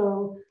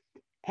also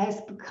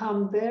has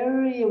become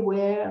very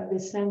aware of the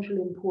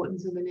central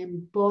importance of an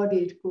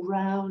embodied,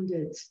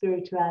 grounded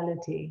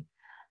spirituality.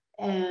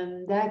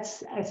 And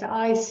that's, as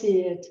I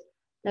see it,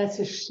 that's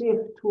a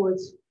shift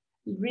towards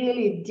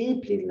really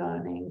deeply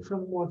learning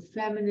from more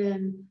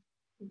feminine,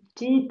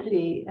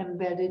 deeply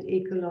embedded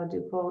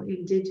ecological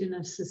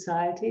indigenous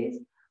societies.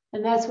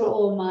 And that's where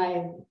all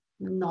my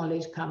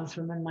knowledge comes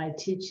from and my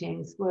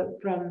teachings,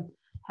 from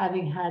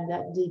having had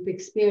that deep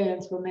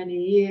experience for many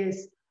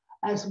years,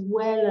 as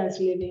well as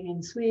living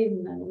in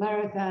Sweden and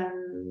America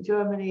and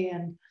Germany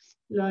and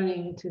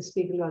learning to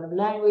speak a lot of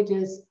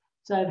languages.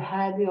 So I've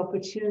had the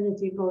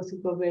opportunity both to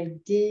go very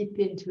deep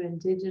into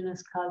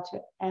indigenous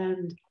culture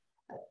and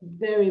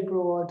very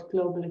broad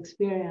global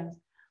experience.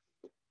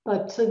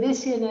 But so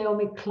this year,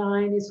 Naomi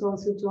Klein is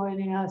also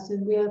joining us.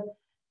 And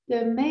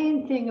the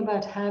main thing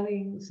about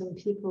having some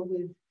people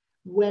with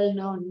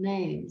well-known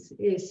names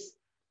is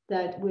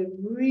that we're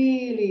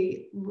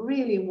really,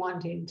 really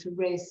wanting to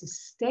raise the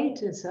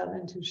status of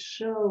and to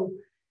show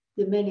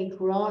the many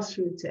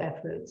grassroots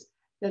efforts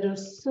that are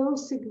so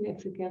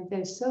significant,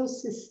 they're so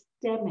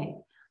systemic.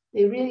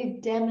 They really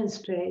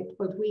demonstrate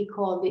what we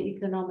call the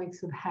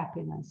economics of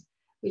happiness,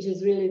 which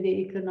is really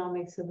the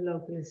economics of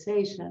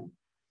localization.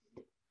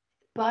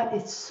 But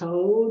it's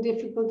so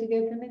difficult to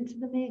get them into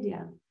the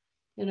media.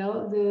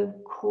 The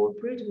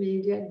corporate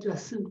media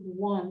doesn't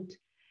want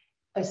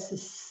a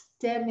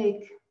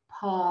systemic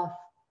path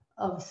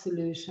of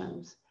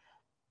solutions.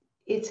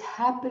 It's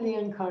happily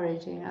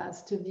encouraging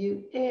us to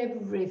view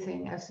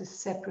everything as a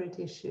separate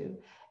issue.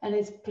 And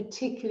it's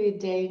particularly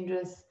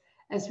dangerous,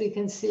 as we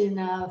can see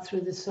now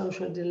through the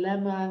social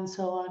dilemma and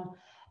so on.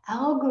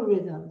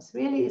 Algorithms,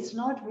 really, it's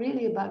not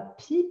really about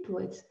people,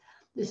 it's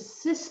the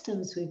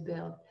systems we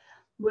build,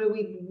 where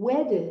we've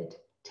wedded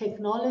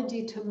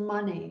technology to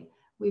money.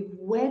 We've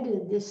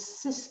wedded this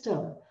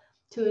system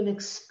to an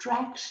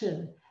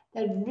extraction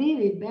that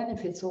really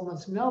benefits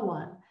almost no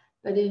one.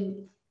 But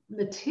in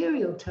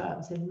material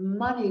terms, in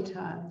money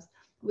terms,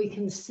 we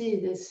can see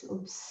this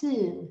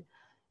obscene,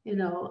 you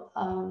know,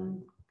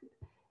 um,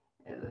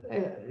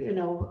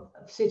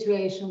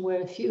 situation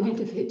where a few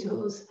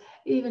individuals,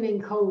 even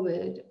in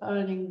COVID,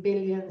 earning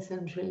billions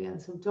and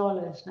trillions of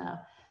dollars now.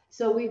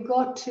 So we've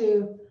got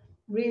to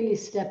really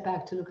step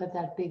back to look at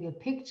that bigger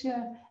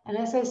picture. And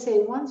as I say,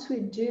 once we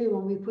do,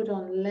 when we put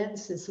on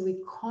lenses, so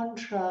we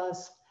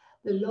contrast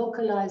the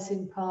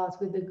localizing path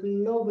with the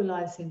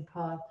globalizing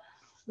path,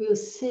 we'll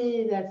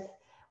see that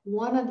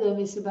one of them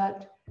is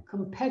about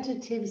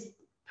competitive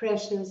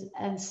pressures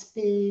and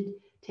speed,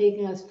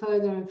 taking us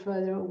further and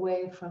further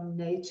away from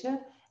nature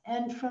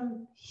and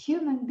from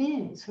human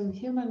beings, from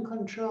human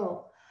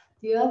control.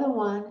 The other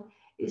one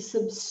is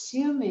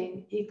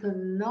subsuming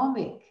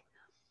economic,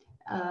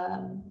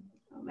 um,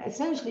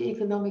 essentially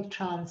economic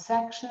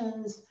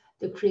transactions,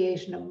 the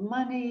creation of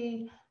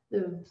money,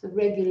 the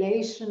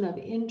regulation of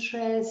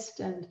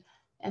interest, and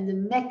the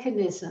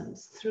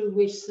mechanisms through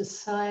which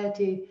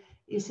society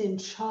is in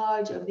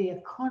charge of the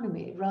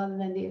economy rather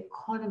than the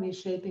economy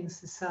shaping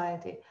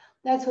society.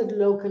 That's what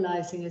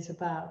localizing is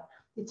about.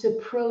 It's a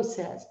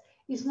process.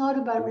 It's not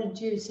about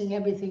reducing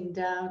everything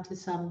down to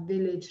some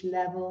village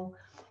level.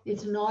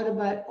 It's not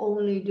about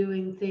only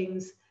doing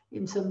things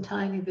in some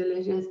tiny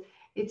villages.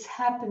 It's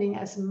happening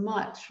as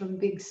much from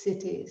big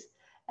cities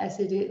as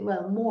it is,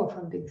 well, more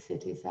from big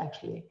cities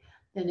actually,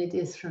 than it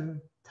is from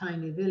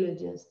tiny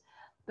villages.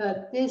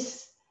 But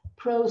this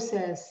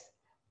process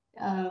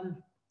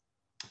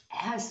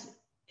has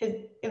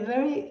a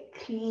very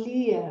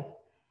clear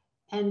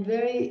and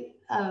very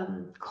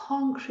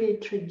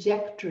concrete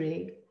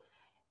trajectory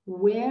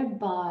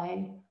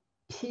whereby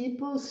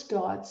people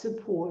start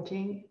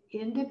supporting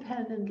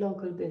independent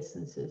local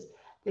businesses.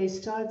 They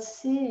start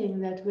seeing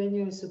that when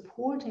you're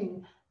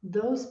supporting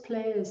those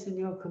players in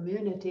your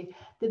community,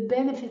 the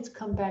benefits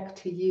come back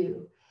to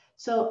you.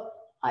 So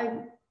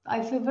I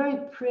feel very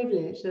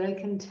privileged that I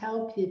can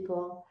tell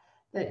people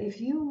that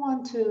if you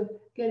want to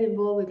get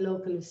involved with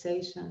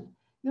localization,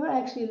 you're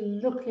actually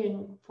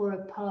looking for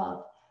a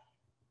path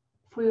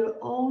for your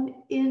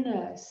own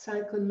inner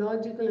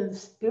psychological and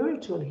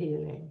spiritual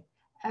healing,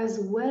 as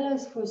well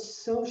as for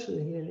social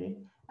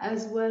healing,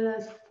 as well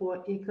as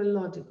for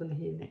ecological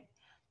healing.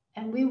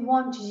 And we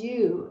want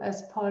you,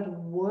 as part of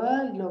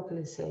World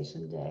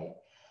Localization Day,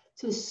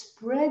 to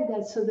spread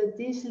that so that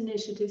these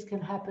initiatives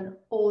can happen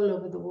all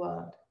over the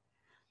world.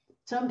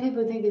 Some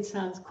people think it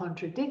sounds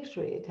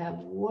contradictory to have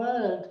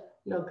World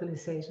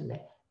Localization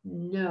Day.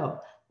 No,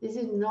 this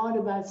is not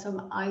about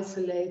some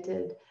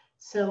isolated,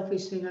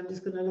 selfish thing. I'm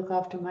just going to look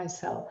after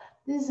myself.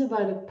 This is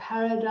about a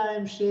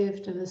paradigm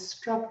shift and a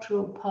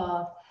structural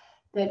path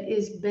that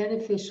is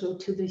beneficial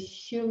to the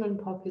human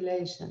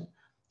population,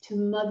 to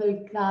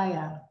Mother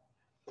Gaia.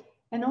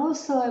 And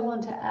also, I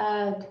want to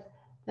add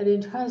that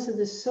in terms of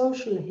the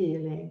social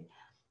healing,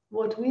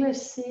 what we are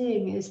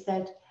seeing is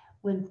that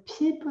when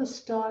people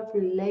start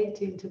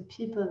relating to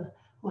people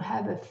who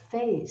have a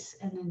face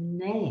and a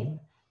name,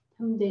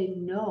 whom they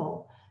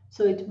know.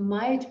 So it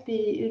might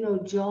be,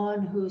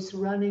 John who's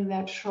running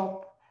that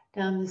shop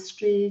down the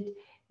street.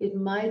 It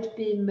might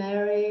be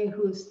Mary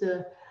who's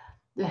the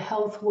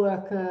health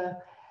worker.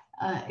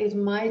 It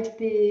might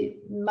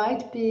be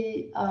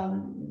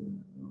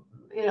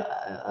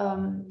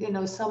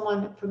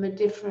someone from a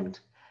different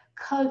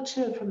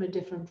culture, from a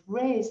different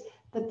race,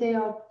 but they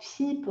are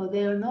people.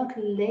 They are not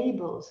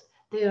labels.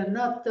 They are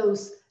not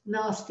those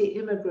nasty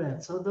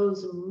immigrants or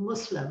those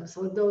Muslims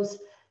or those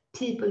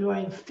people who are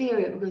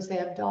inferior because they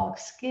have dark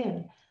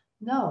skin.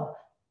 No,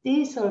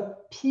 these are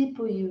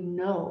people you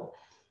know.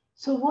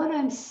 So what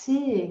I'm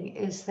seeing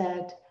is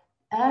that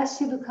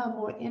as you become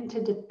more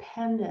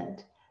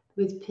interdependent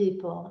with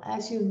people,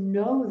 as you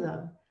know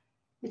them,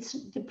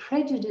 the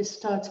prejudice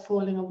starts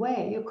falling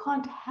away. You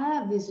can't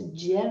have this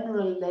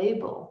general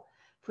label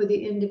for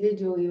the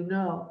individual you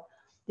know.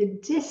 The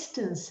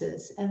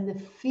distances and the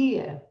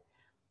fear,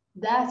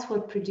 that's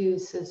what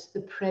produces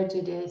the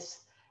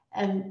prejudice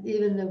and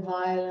even the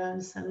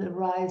violence and the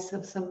rise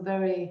of some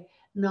very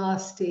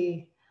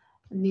nasty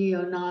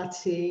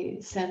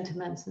neo-Nazi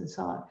sentiments and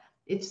so on.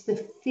 It's the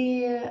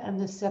fear and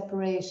the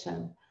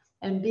separation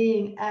and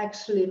being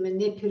actually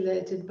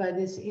manipulated by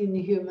this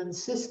inhuman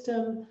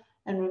system.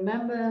 And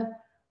remember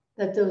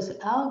that those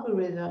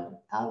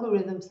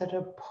algorithms that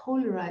are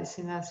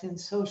polarizing us in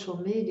social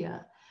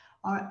media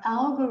are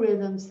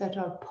algorithms that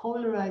are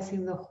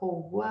polarizing the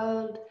whole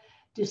world,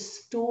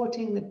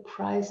 distorting the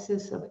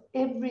prices of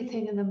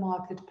everything in the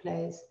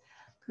marketplace,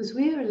 because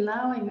we are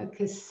allowing a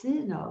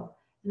casino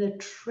and a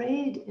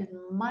trade in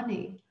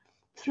money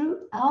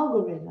through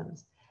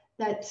algorithms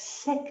that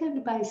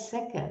second by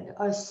second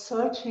are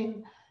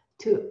searching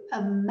to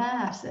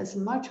amass as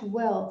much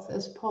wealth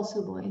as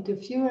possible into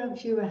fewer and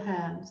fewer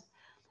hands.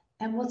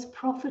 And what's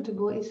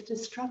profitable is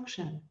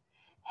destruction.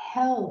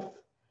 Health,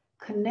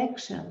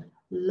 connection,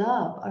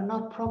 love are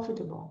not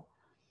profitable,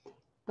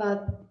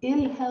 but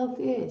ill health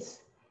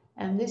is.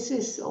 And this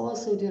is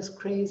also just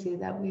crazy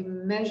that we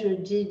measure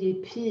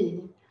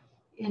GDP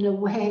in a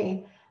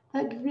way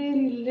that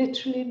really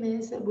literally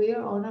means that we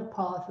are on a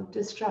path of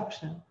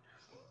destruction.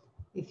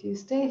 If you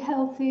stay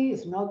healthy,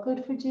 it's not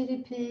good for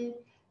GDP.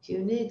 If you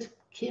need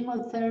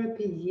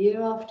chemotherapy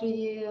year after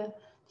year,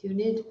 if you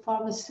need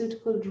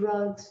pharmaceutical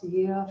drugs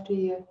year after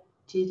year,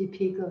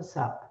 GDP goes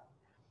up.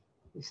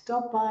 You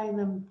stop buying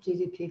them,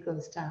 GDP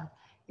goes down.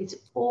 It's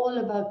all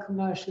about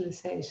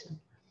commercialization.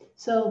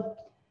 So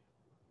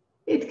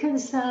it can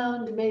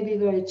sound maybe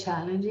very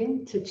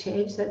challenging to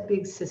change that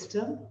big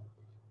system,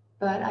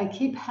 but I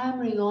keep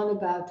hammering on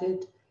about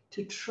it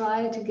to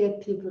try to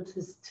get people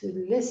to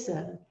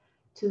listen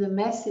to the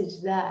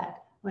message that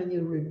when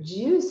you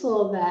reduce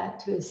all that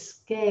to a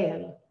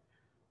scale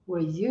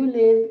where you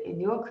live in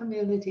your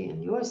community,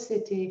 in your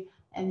city,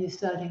 and you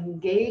start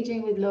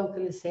engaging with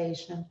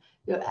localization,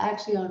 you're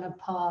actually on a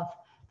path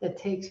that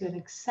takes you in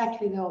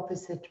exactly the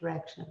opposite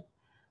direction.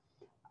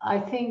 I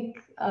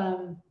think,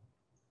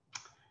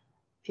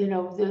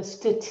 the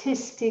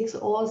statistics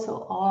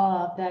also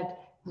are that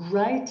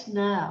right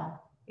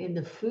now in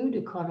the food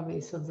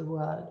economies of the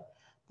world,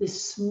 the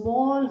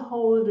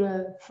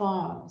smallholder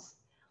farms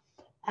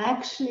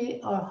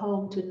actually are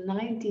home to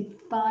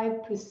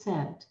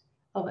 95%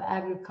 of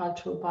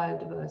agricultural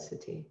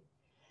biodiversity.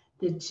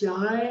 The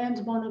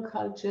giant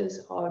monocultures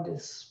are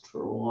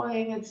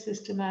destroying it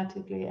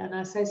systematically. And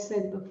as I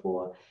said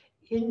before,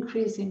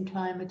 increasing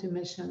climate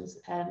emissions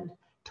and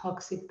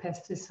toxic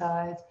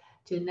pesticides,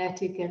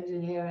 genetic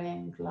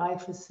engineering,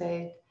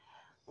 glyphosate.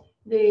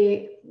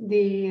 The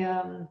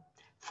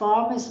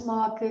farmers'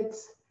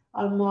 markets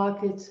are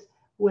markets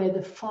where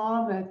the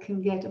farmer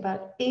can get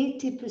about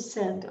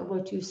 80% of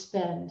what you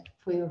spend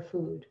for your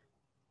food.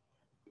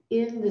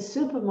 In the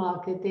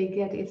supermarket, they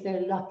get, if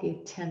they're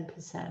lucky,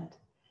 10%.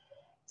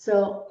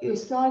 So you're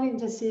starting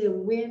to see a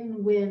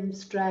win-win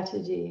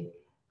strategy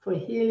for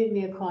healing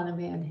the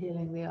economy and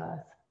healing the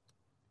earth.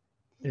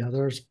 Yeah,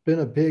 there's been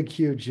a big,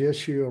 huge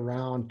issue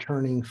around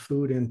turning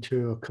food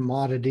into a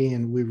commodity,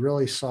 and we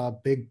really saw a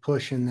big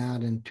push in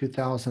that in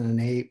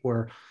 2008,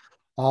 where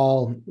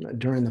all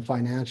during the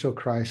financial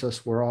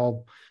crisis, where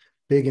all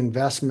big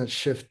investments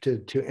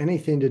shifted to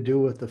anything to do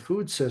with the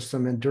food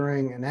system. And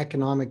during an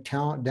economic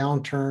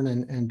downturn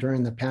and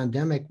during the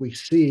pandemic, we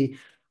see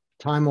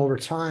time over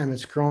time,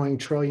 it's growing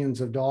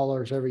trillions of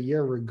dollars every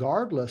year,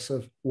 regardless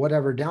of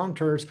whatever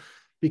downturns,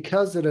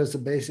 because it is a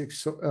basic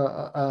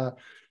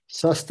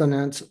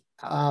sustenance.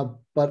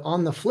 But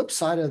on the flip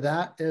side of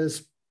that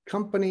is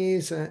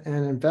companies and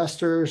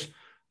investors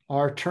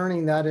are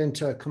turning that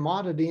into a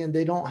commodity, and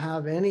they don't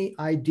have any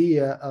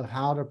idea of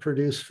how to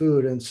produce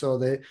food. And so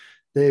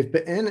they've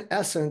in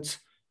essence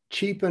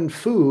cheapened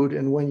food.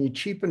 And when you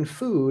cheapen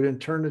food and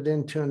turn it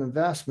into an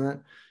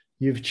investment,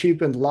 you've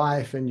cheapened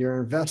life, and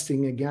you're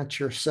investing against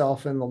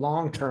yourself in the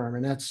long term.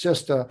 And that's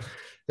just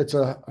it's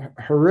a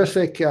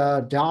horrific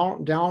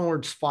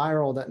downward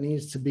spiral that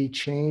needs to be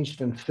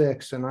changed and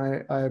fixed. And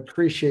I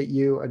appreciate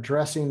you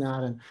addressing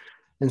that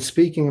and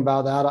speaking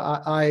about that.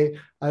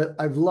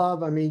 I've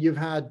loved, I mean, you've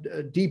had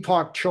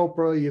Deepak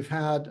Chopra, you've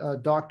had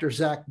Dr.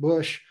 Zach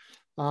Bush,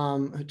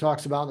 who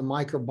talks about the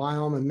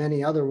microbiome and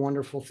many other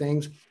wonderful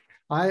things.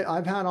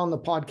 I've had on the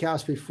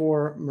podcast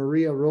before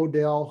Maria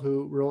Rodale,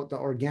 who wrote the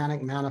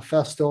Organic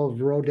Manifesto of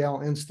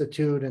Rodale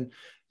Institute, and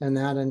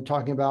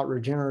talking about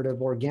regenerative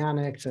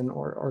organics and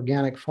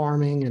organic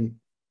farming and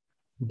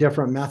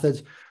different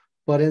methods.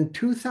 But in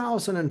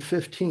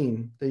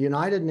 2015, the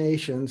United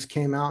Nations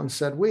came out and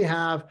said, we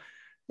have,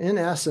 in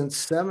essence,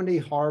 70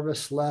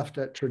 harvests left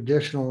at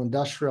traditional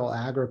industrial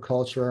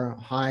agriculture,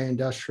 high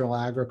industrial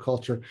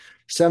agriculture,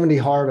 70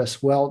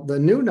 harvests. Well, the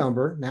new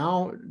number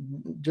now,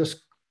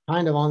 just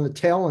kind of on the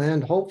tail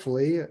end,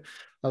 hopefully,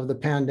 of the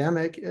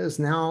pandemic, is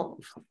now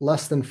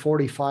less than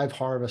 45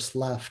 harvests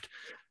left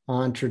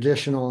on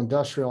traditional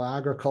industrial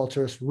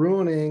agriculture. It's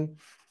ruining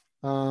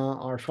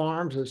our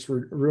farms. It's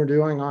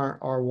ruining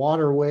our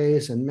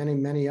waterways and many,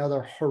 many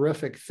other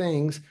horrific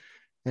things.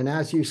 And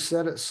as you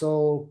said it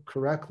so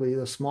correctly,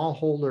 the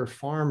smallholder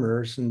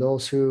farmers and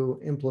those who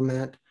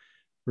implement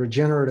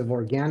regenerative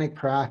organic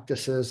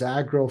practices,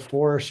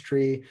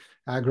 agroforestry,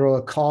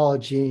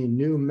 agroecology,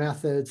 new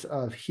methods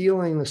of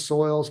healing the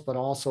soils, but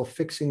also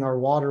fixing our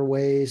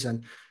waterways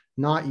and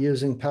not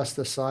using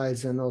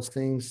pesticides and those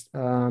things,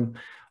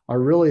 are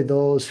really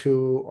those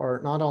who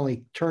are not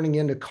only turning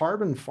into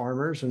carbon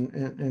farmers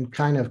and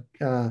kind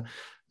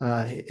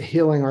of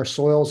healing our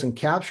soils and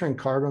capturing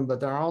carbon, but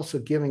they're also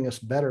giving us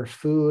better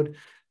food.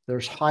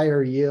 There's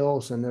higher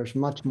yields and there's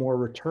much more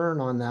return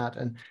on that.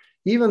 And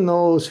even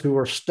those who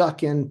are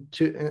stuck in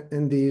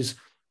these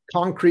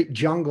concrete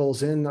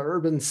jungles in the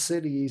urban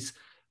cities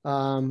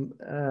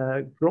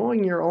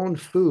growing your own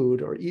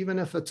food, or even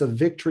if it's a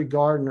victory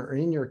garden or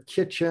in your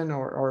kitchen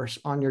or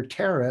on your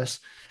terrace,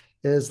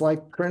 is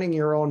like printing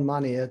your own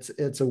money.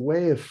 It's a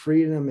way of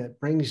freedom. It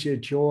brings you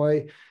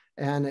joy,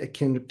 and it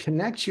can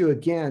connect you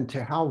again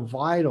to how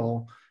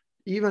vital,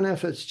 even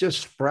if it's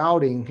just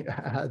sprouting,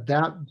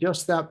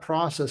 that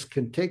process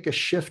can take a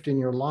shift in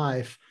your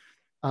life,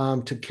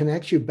 to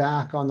connect you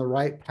back on the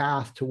right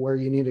path to where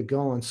you need to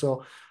go. And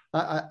so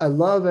I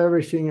love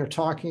everything you're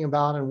talking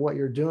about and what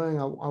you're doing.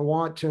 I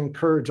want to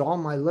encourage all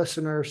my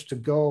listeners to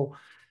go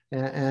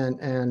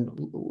and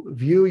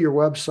view your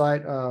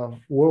website,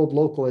 World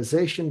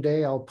Localization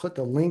Day. I'll put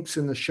the links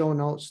in the show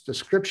notes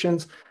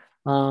descriptions,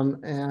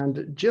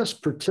 and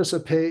just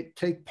participate,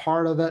 take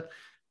part of it,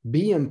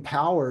 be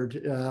empowered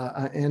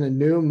in a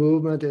new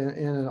movement,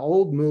 in an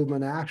old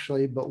movement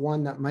actually, but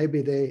one that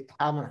maybe they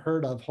haven't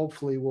heard of.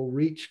 Hopefully will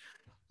reach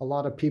a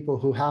lot of people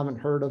who haven't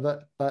heard of it,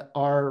 but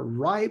are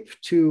ripe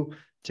to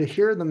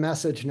hear the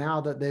message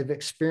now that they've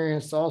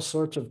experienced all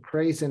sorts of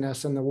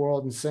craziness in the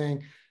world, and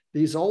saying,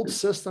 these old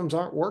systems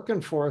aren't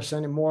working for us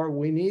anymore.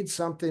 We need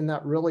something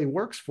that really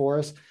works for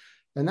us.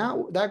 And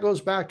that goes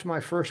back to my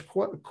first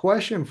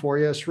question for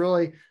you. It's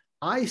really,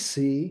 I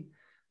see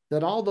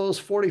that all those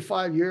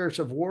 45 years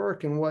of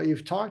work and what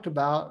you've talked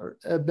about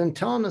have been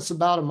telling us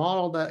about a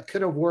model that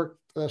could have worked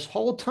this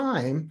whole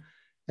time.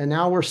 And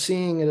now we're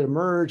seeing it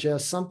emerge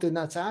as something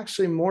that's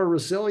actually more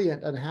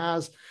resilient and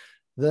has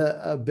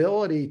the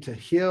ability to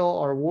heal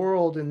our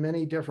world in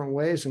many different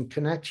ways and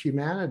connect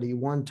humanity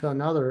one to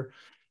another.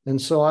 And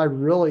so I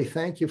really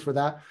thank you for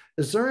that.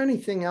 Is there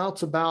anything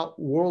else about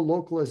World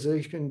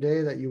Localization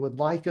Day that you would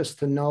like us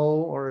to know,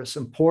 or is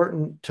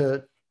important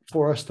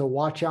for us to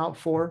watch out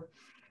for?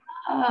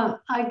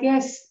 I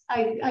guess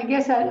I'd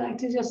like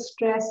to just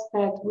stress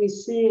that we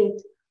see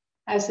it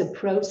as a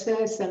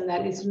process, and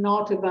that it's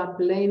not about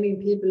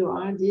blaming people who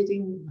aren't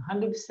eating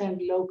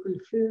 100% local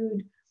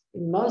food.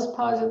 In most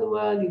parts of the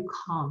world, you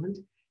can't.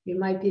 You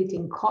might be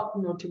eating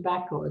cotton or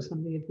tobacco or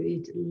something if you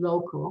eat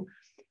local.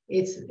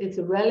 It's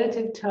a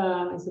relative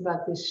term. It's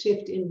about the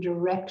shift in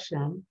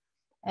direction,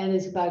 and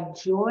it's about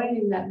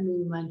joining that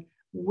movement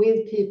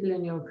with people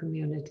in your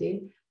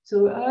community. So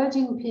we're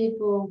urging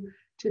people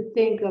to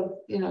think of,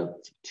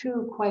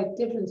 two quite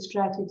different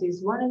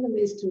strategies. One of them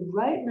is to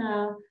right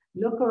now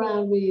look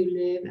around where you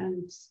live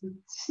and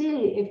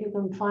see if you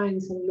can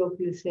find some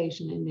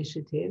localization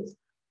initiatives.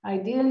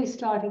 Ideally,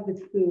 starting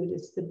with food.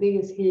 It's the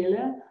biggest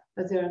healer,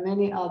 but there are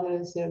many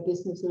others. There are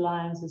business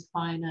alliances,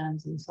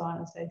 finance, and so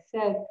on, as I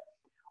said.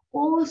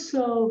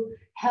 Also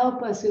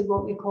help us with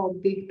what we call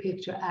big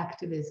picture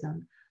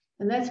activism.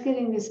 And that's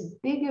getting this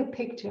bigger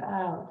picture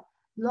out.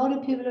 A lot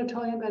of people are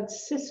talking about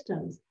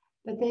systems,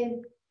 but they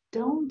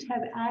don't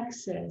have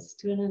access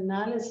to an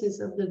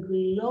analysis of the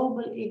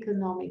global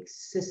economic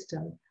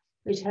system,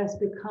 which has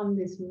become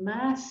this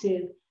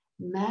massive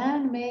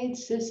man-made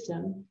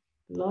system.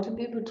 A lot of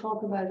people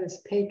talk about it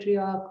as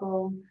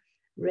patriarchal,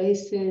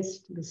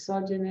 racist,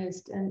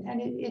 misogynist, and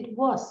it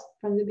was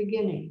from the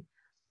beginning.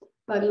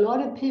 But a lot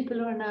of people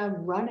who are now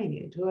running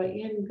it, who are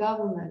in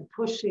government,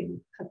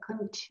 pushing a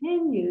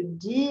continued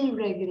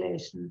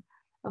deregulation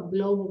of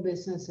global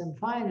business and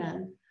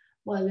finance,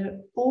 while they're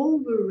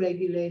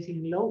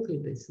over-regulating local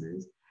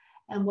business,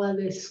 and while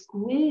they're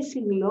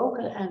squeezing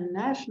local and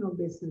national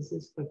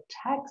businesses for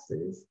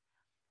taxes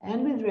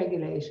and with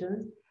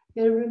regulations,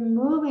 they're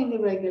removing the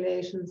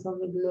regulations on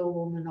the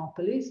global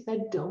monopolies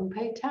that don't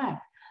pay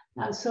tax.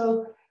 Now,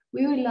 so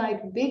we would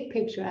like big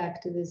picture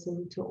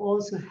activism to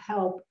also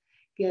help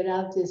get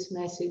out this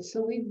message.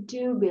 So we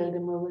do build a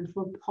movement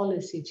for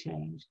policy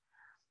change.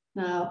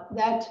 Now,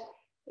 that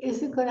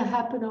isn't going to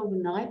happen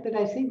overnight, but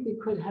I think we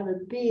could have a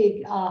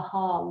big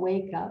aha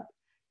wake up.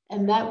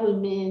 And that will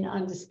mean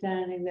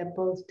understanding that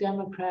both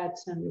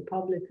Democrats and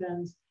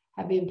Republicans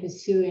have been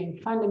pursuing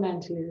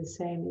fundamentally the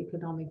same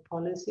economic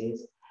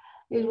policies.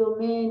 It will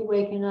mean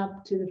waking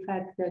up to the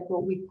fact that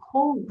what we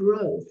call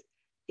growth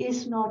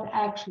is not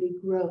actually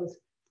growth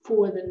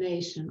for the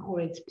nation or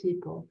its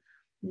people.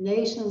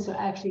 Nations are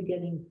actually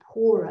getting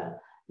poorer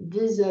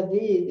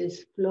vis-a-vis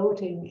this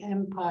floating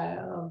empire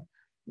of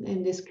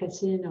in this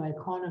casino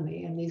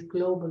economy and these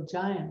global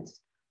giants.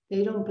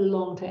 They don't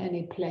belong to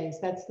any place.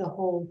 That's the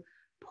whole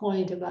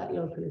point about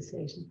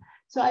localization.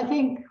 So I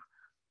think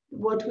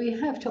what we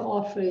have to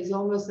offer is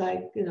almost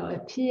like, a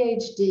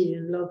PhD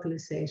in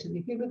localization.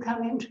 If you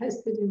become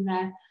interested in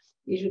that,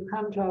 you should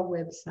come to our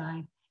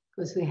website,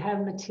 because we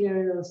have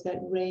materials that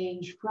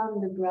range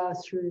from the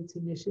grassroots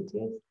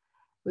initiatives.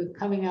 We're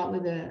coming out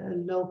with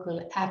a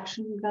local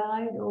action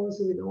guide,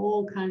 also with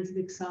all kinds of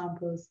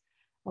examples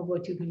of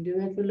what you can do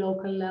at the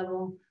local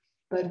level.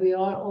 But we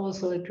are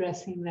also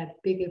addressing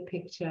that bigger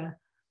picture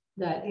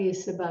that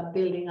is about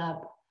building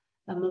up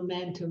a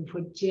momentum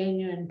for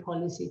genuine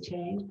policy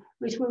change,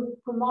 which will,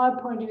 from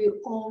our point of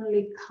view,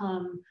 only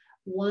come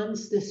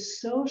once the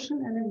social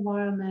and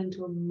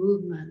environmental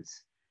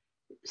movements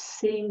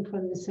sing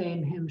from the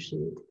same hymn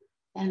sheet.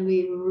 And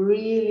we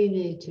really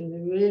need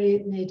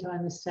to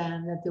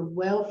understand that the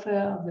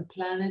welfare of the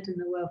planet and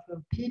the welfare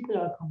of people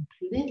are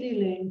completely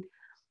linked.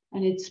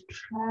 And it's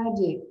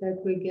tragic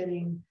that we're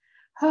getting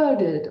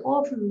herded,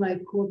 often by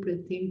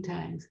corporate think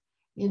tanks,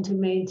 into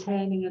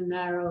maintaining a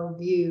narrow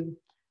view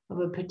of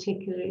a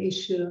particular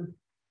issue,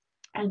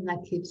 and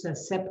that keeps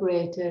us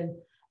separated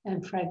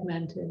and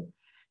fragmented.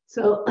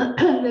 So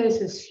there's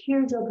this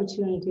huge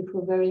opportunity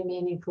for very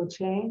meaningful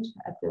change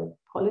at the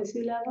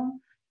policy level,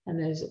 and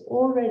there's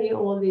already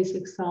all these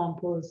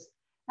examples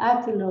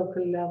at the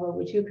local level,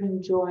 which you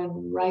can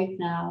join right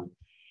now.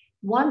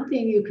 One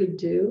thing you could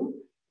do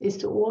is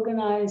to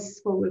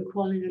organize what we're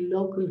calling a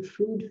local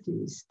food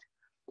feast.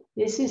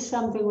 This is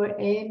something we're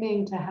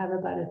aiming to have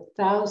about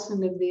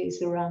 1,000 of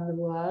these around the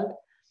world.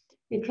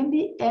 It can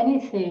be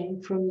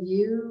anything from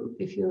you,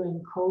 if you're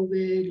in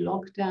COVID,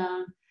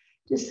 lockdown,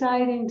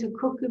 deciding to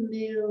cook a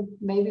meal,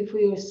 maybe for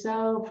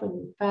yourself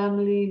and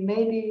family,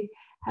 maybe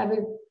have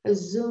a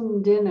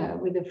Zoom dinner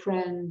with a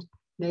friend,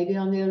 maybe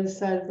on the other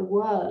side of the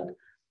world,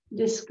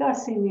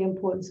 discussing the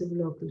importance of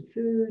local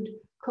food,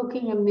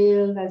 cooking a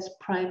meal that's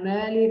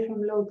primarily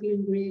from local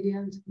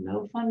ingredients,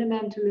 no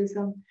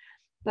fundamentalism,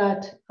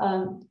 but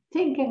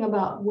thinking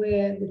about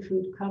where the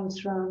food comes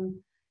from.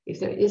 If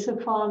there is a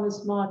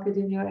farmer's market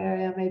in your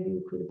area, maybe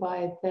you could buy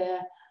it there.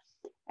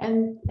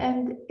 And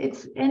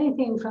it's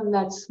anything from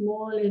that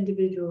small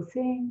individual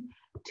thing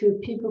to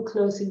people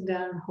closing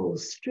down whole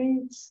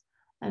streets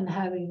and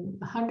having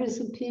hundreds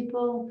of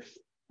people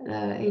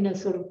in a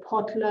sort of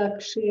potluck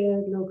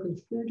shared local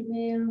food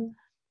meal.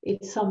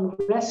 It's some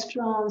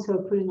restaurants who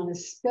are putting on a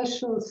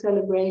special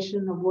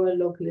celebration of World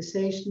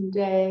Localization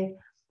Day,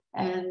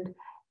 and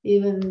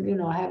even, you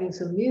know, having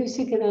some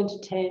music and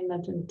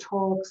entertainment and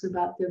talks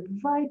about the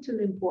vital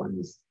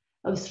importance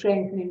of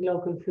strengthening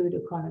local food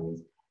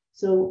economies.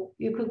 So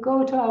you could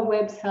go to our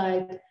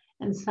website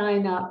and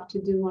sign up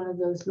to do one of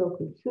those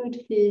local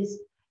food feasts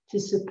to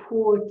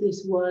support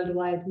this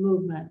worldwide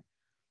movement.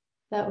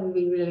 That would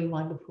be really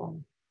wonderful.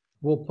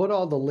 We'll put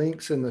all the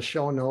links in the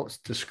show notes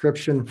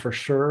description for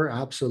sure.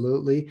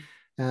 Absolutely.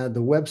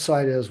 The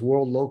website is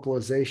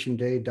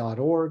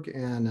worldlocalizationday.org,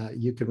 and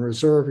you can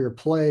reserve your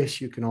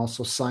place. You can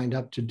also sign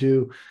up to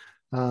do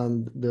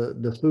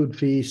the food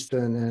feast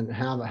and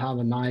have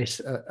a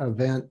nice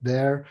event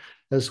there,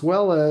 as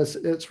well as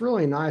it's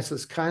really nice.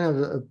 It's kind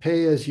of a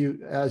pay as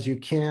you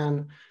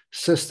can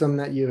system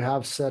that you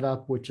have set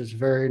up, which is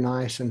very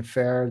nice and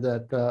fair.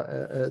 That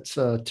it's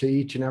to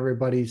each and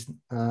everybody's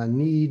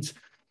needs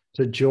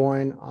to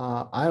join.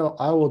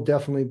 I will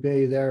definitely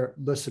be there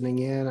listening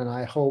in, and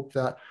I hope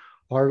that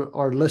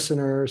our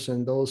listeners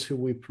and those who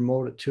we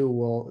promote it to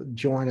will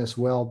join as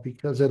well,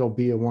 because it'll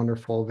be a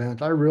wonderful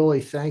event. I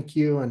really thank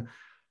you and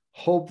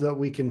hope that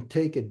we can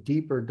take a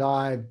deeper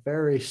dive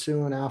very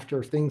soon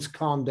after things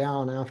calm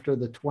down after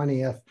the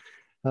 20th,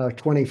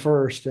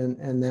 21st,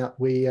 and that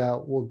we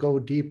will go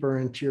deeper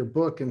into your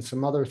book and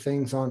some other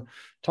things on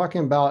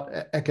talking about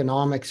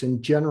economics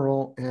in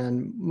general,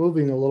 and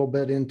moving a little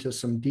bit into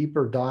some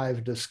deeper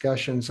dive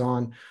discussions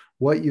on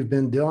what you've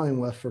been dealing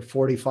with for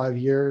 45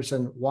 years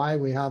and why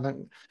we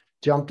haven't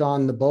jumped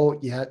on the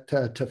boat yet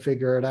to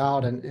figure it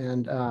out,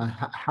 and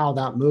how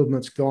that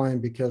movement's going,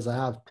 because I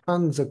have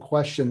tons of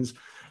questions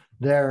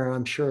there, and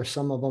I'm sure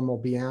some of them will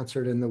be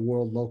answered in the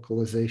World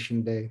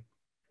Localization Day.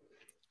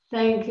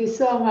 Thank you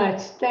so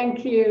much.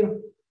 Thank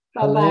you.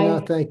 Bye-bye.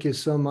 Helena, thank you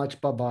so much.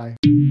 Bye-bye.